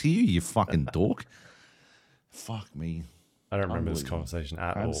say that to you, you fucking dork? Fuck me. I don't remember this conversation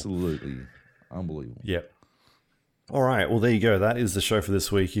at all. Absolutely. Unbelievable. Yep. All right. Well, there you go. That is the show for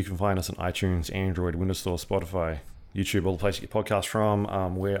this week. You can find us on iTunes, Android, Windows Store, Spotify, YouTube, all the places you get podcasts from.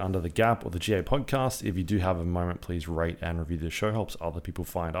 We're under the Gap or the GA Podcast. If you do have a moment, please rate and review the show. Helps other people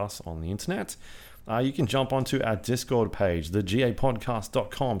find us on the internet. You can jump onto our Discord page,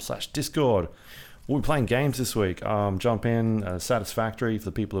 thegapodcast.com/Discord. We'll be playing games this week. Jump in, Satisfactory, for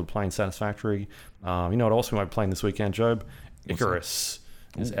the people who are playing Satisfactory. You know what else we might be playing this weekend, Job? Icarus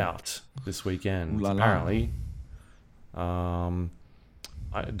is out this weekend, apparently. Do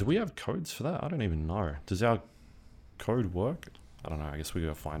we have codes for that? I don't even know. Does our code work? I don't know. I guess we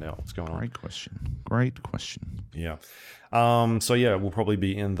gotta find out what's going on. Great question. Yeah. So yeah, we'll probably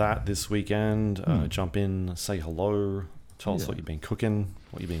be in that this weekend. Jump in, say hello, tell us what you've been cooking,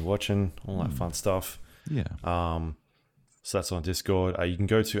 what you've been watching, all that fun stuff. Yeah. So that's on Discord. You can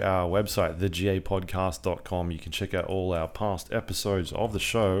go to our website, thegapodcast.com. You can check out all our past episodes of the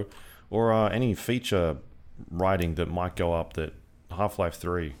show, or any feature writing that might go up. That Half-Life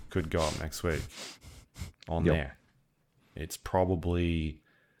 3 could go up next week on there. It's probably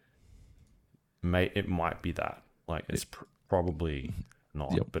it might be that. Like, it's probably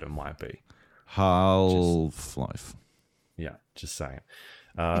not, but it might be. Half-Life. Yeah, just saying.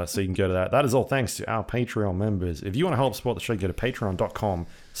 So you can go to that. That is all thanks to our Patreon members. If you want to help support the show, go to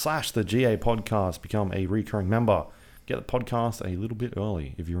patreon.com/thega podcast. Become a recurring member. Get the podcast a little bit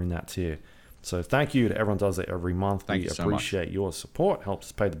early if you're in that tier. So thank you to everyone who does it every month. We appreciate your support. Helps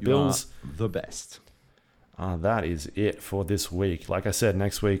us pay the bills. The best. That is it for this week. Like I said,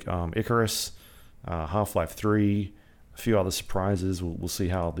 next week, Icarus, Half-Life 3, a few other surprises. We'll see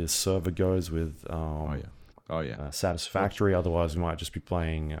how this server goes with Satisfactory. Otherwise, we might just be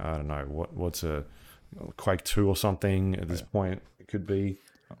playing, I don't know, what's a Quake 2 or something at this point. It could be.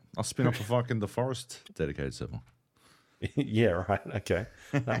 I'll spin up the Forest dedicated server. Yeah, right. Okay.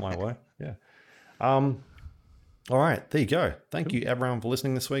 That might work. Yeah. All right, there you go. Thank you, everyone, for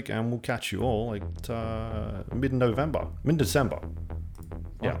listening this week, and we'll catch you all at mid-December.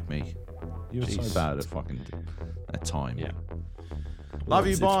 Yeah, me. You're so bad at fucking at time. Yeah. Love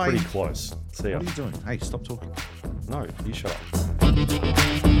you. Bye. It's pretty close. See ya. What are you doing? Hey, stop talking. No, you shut up.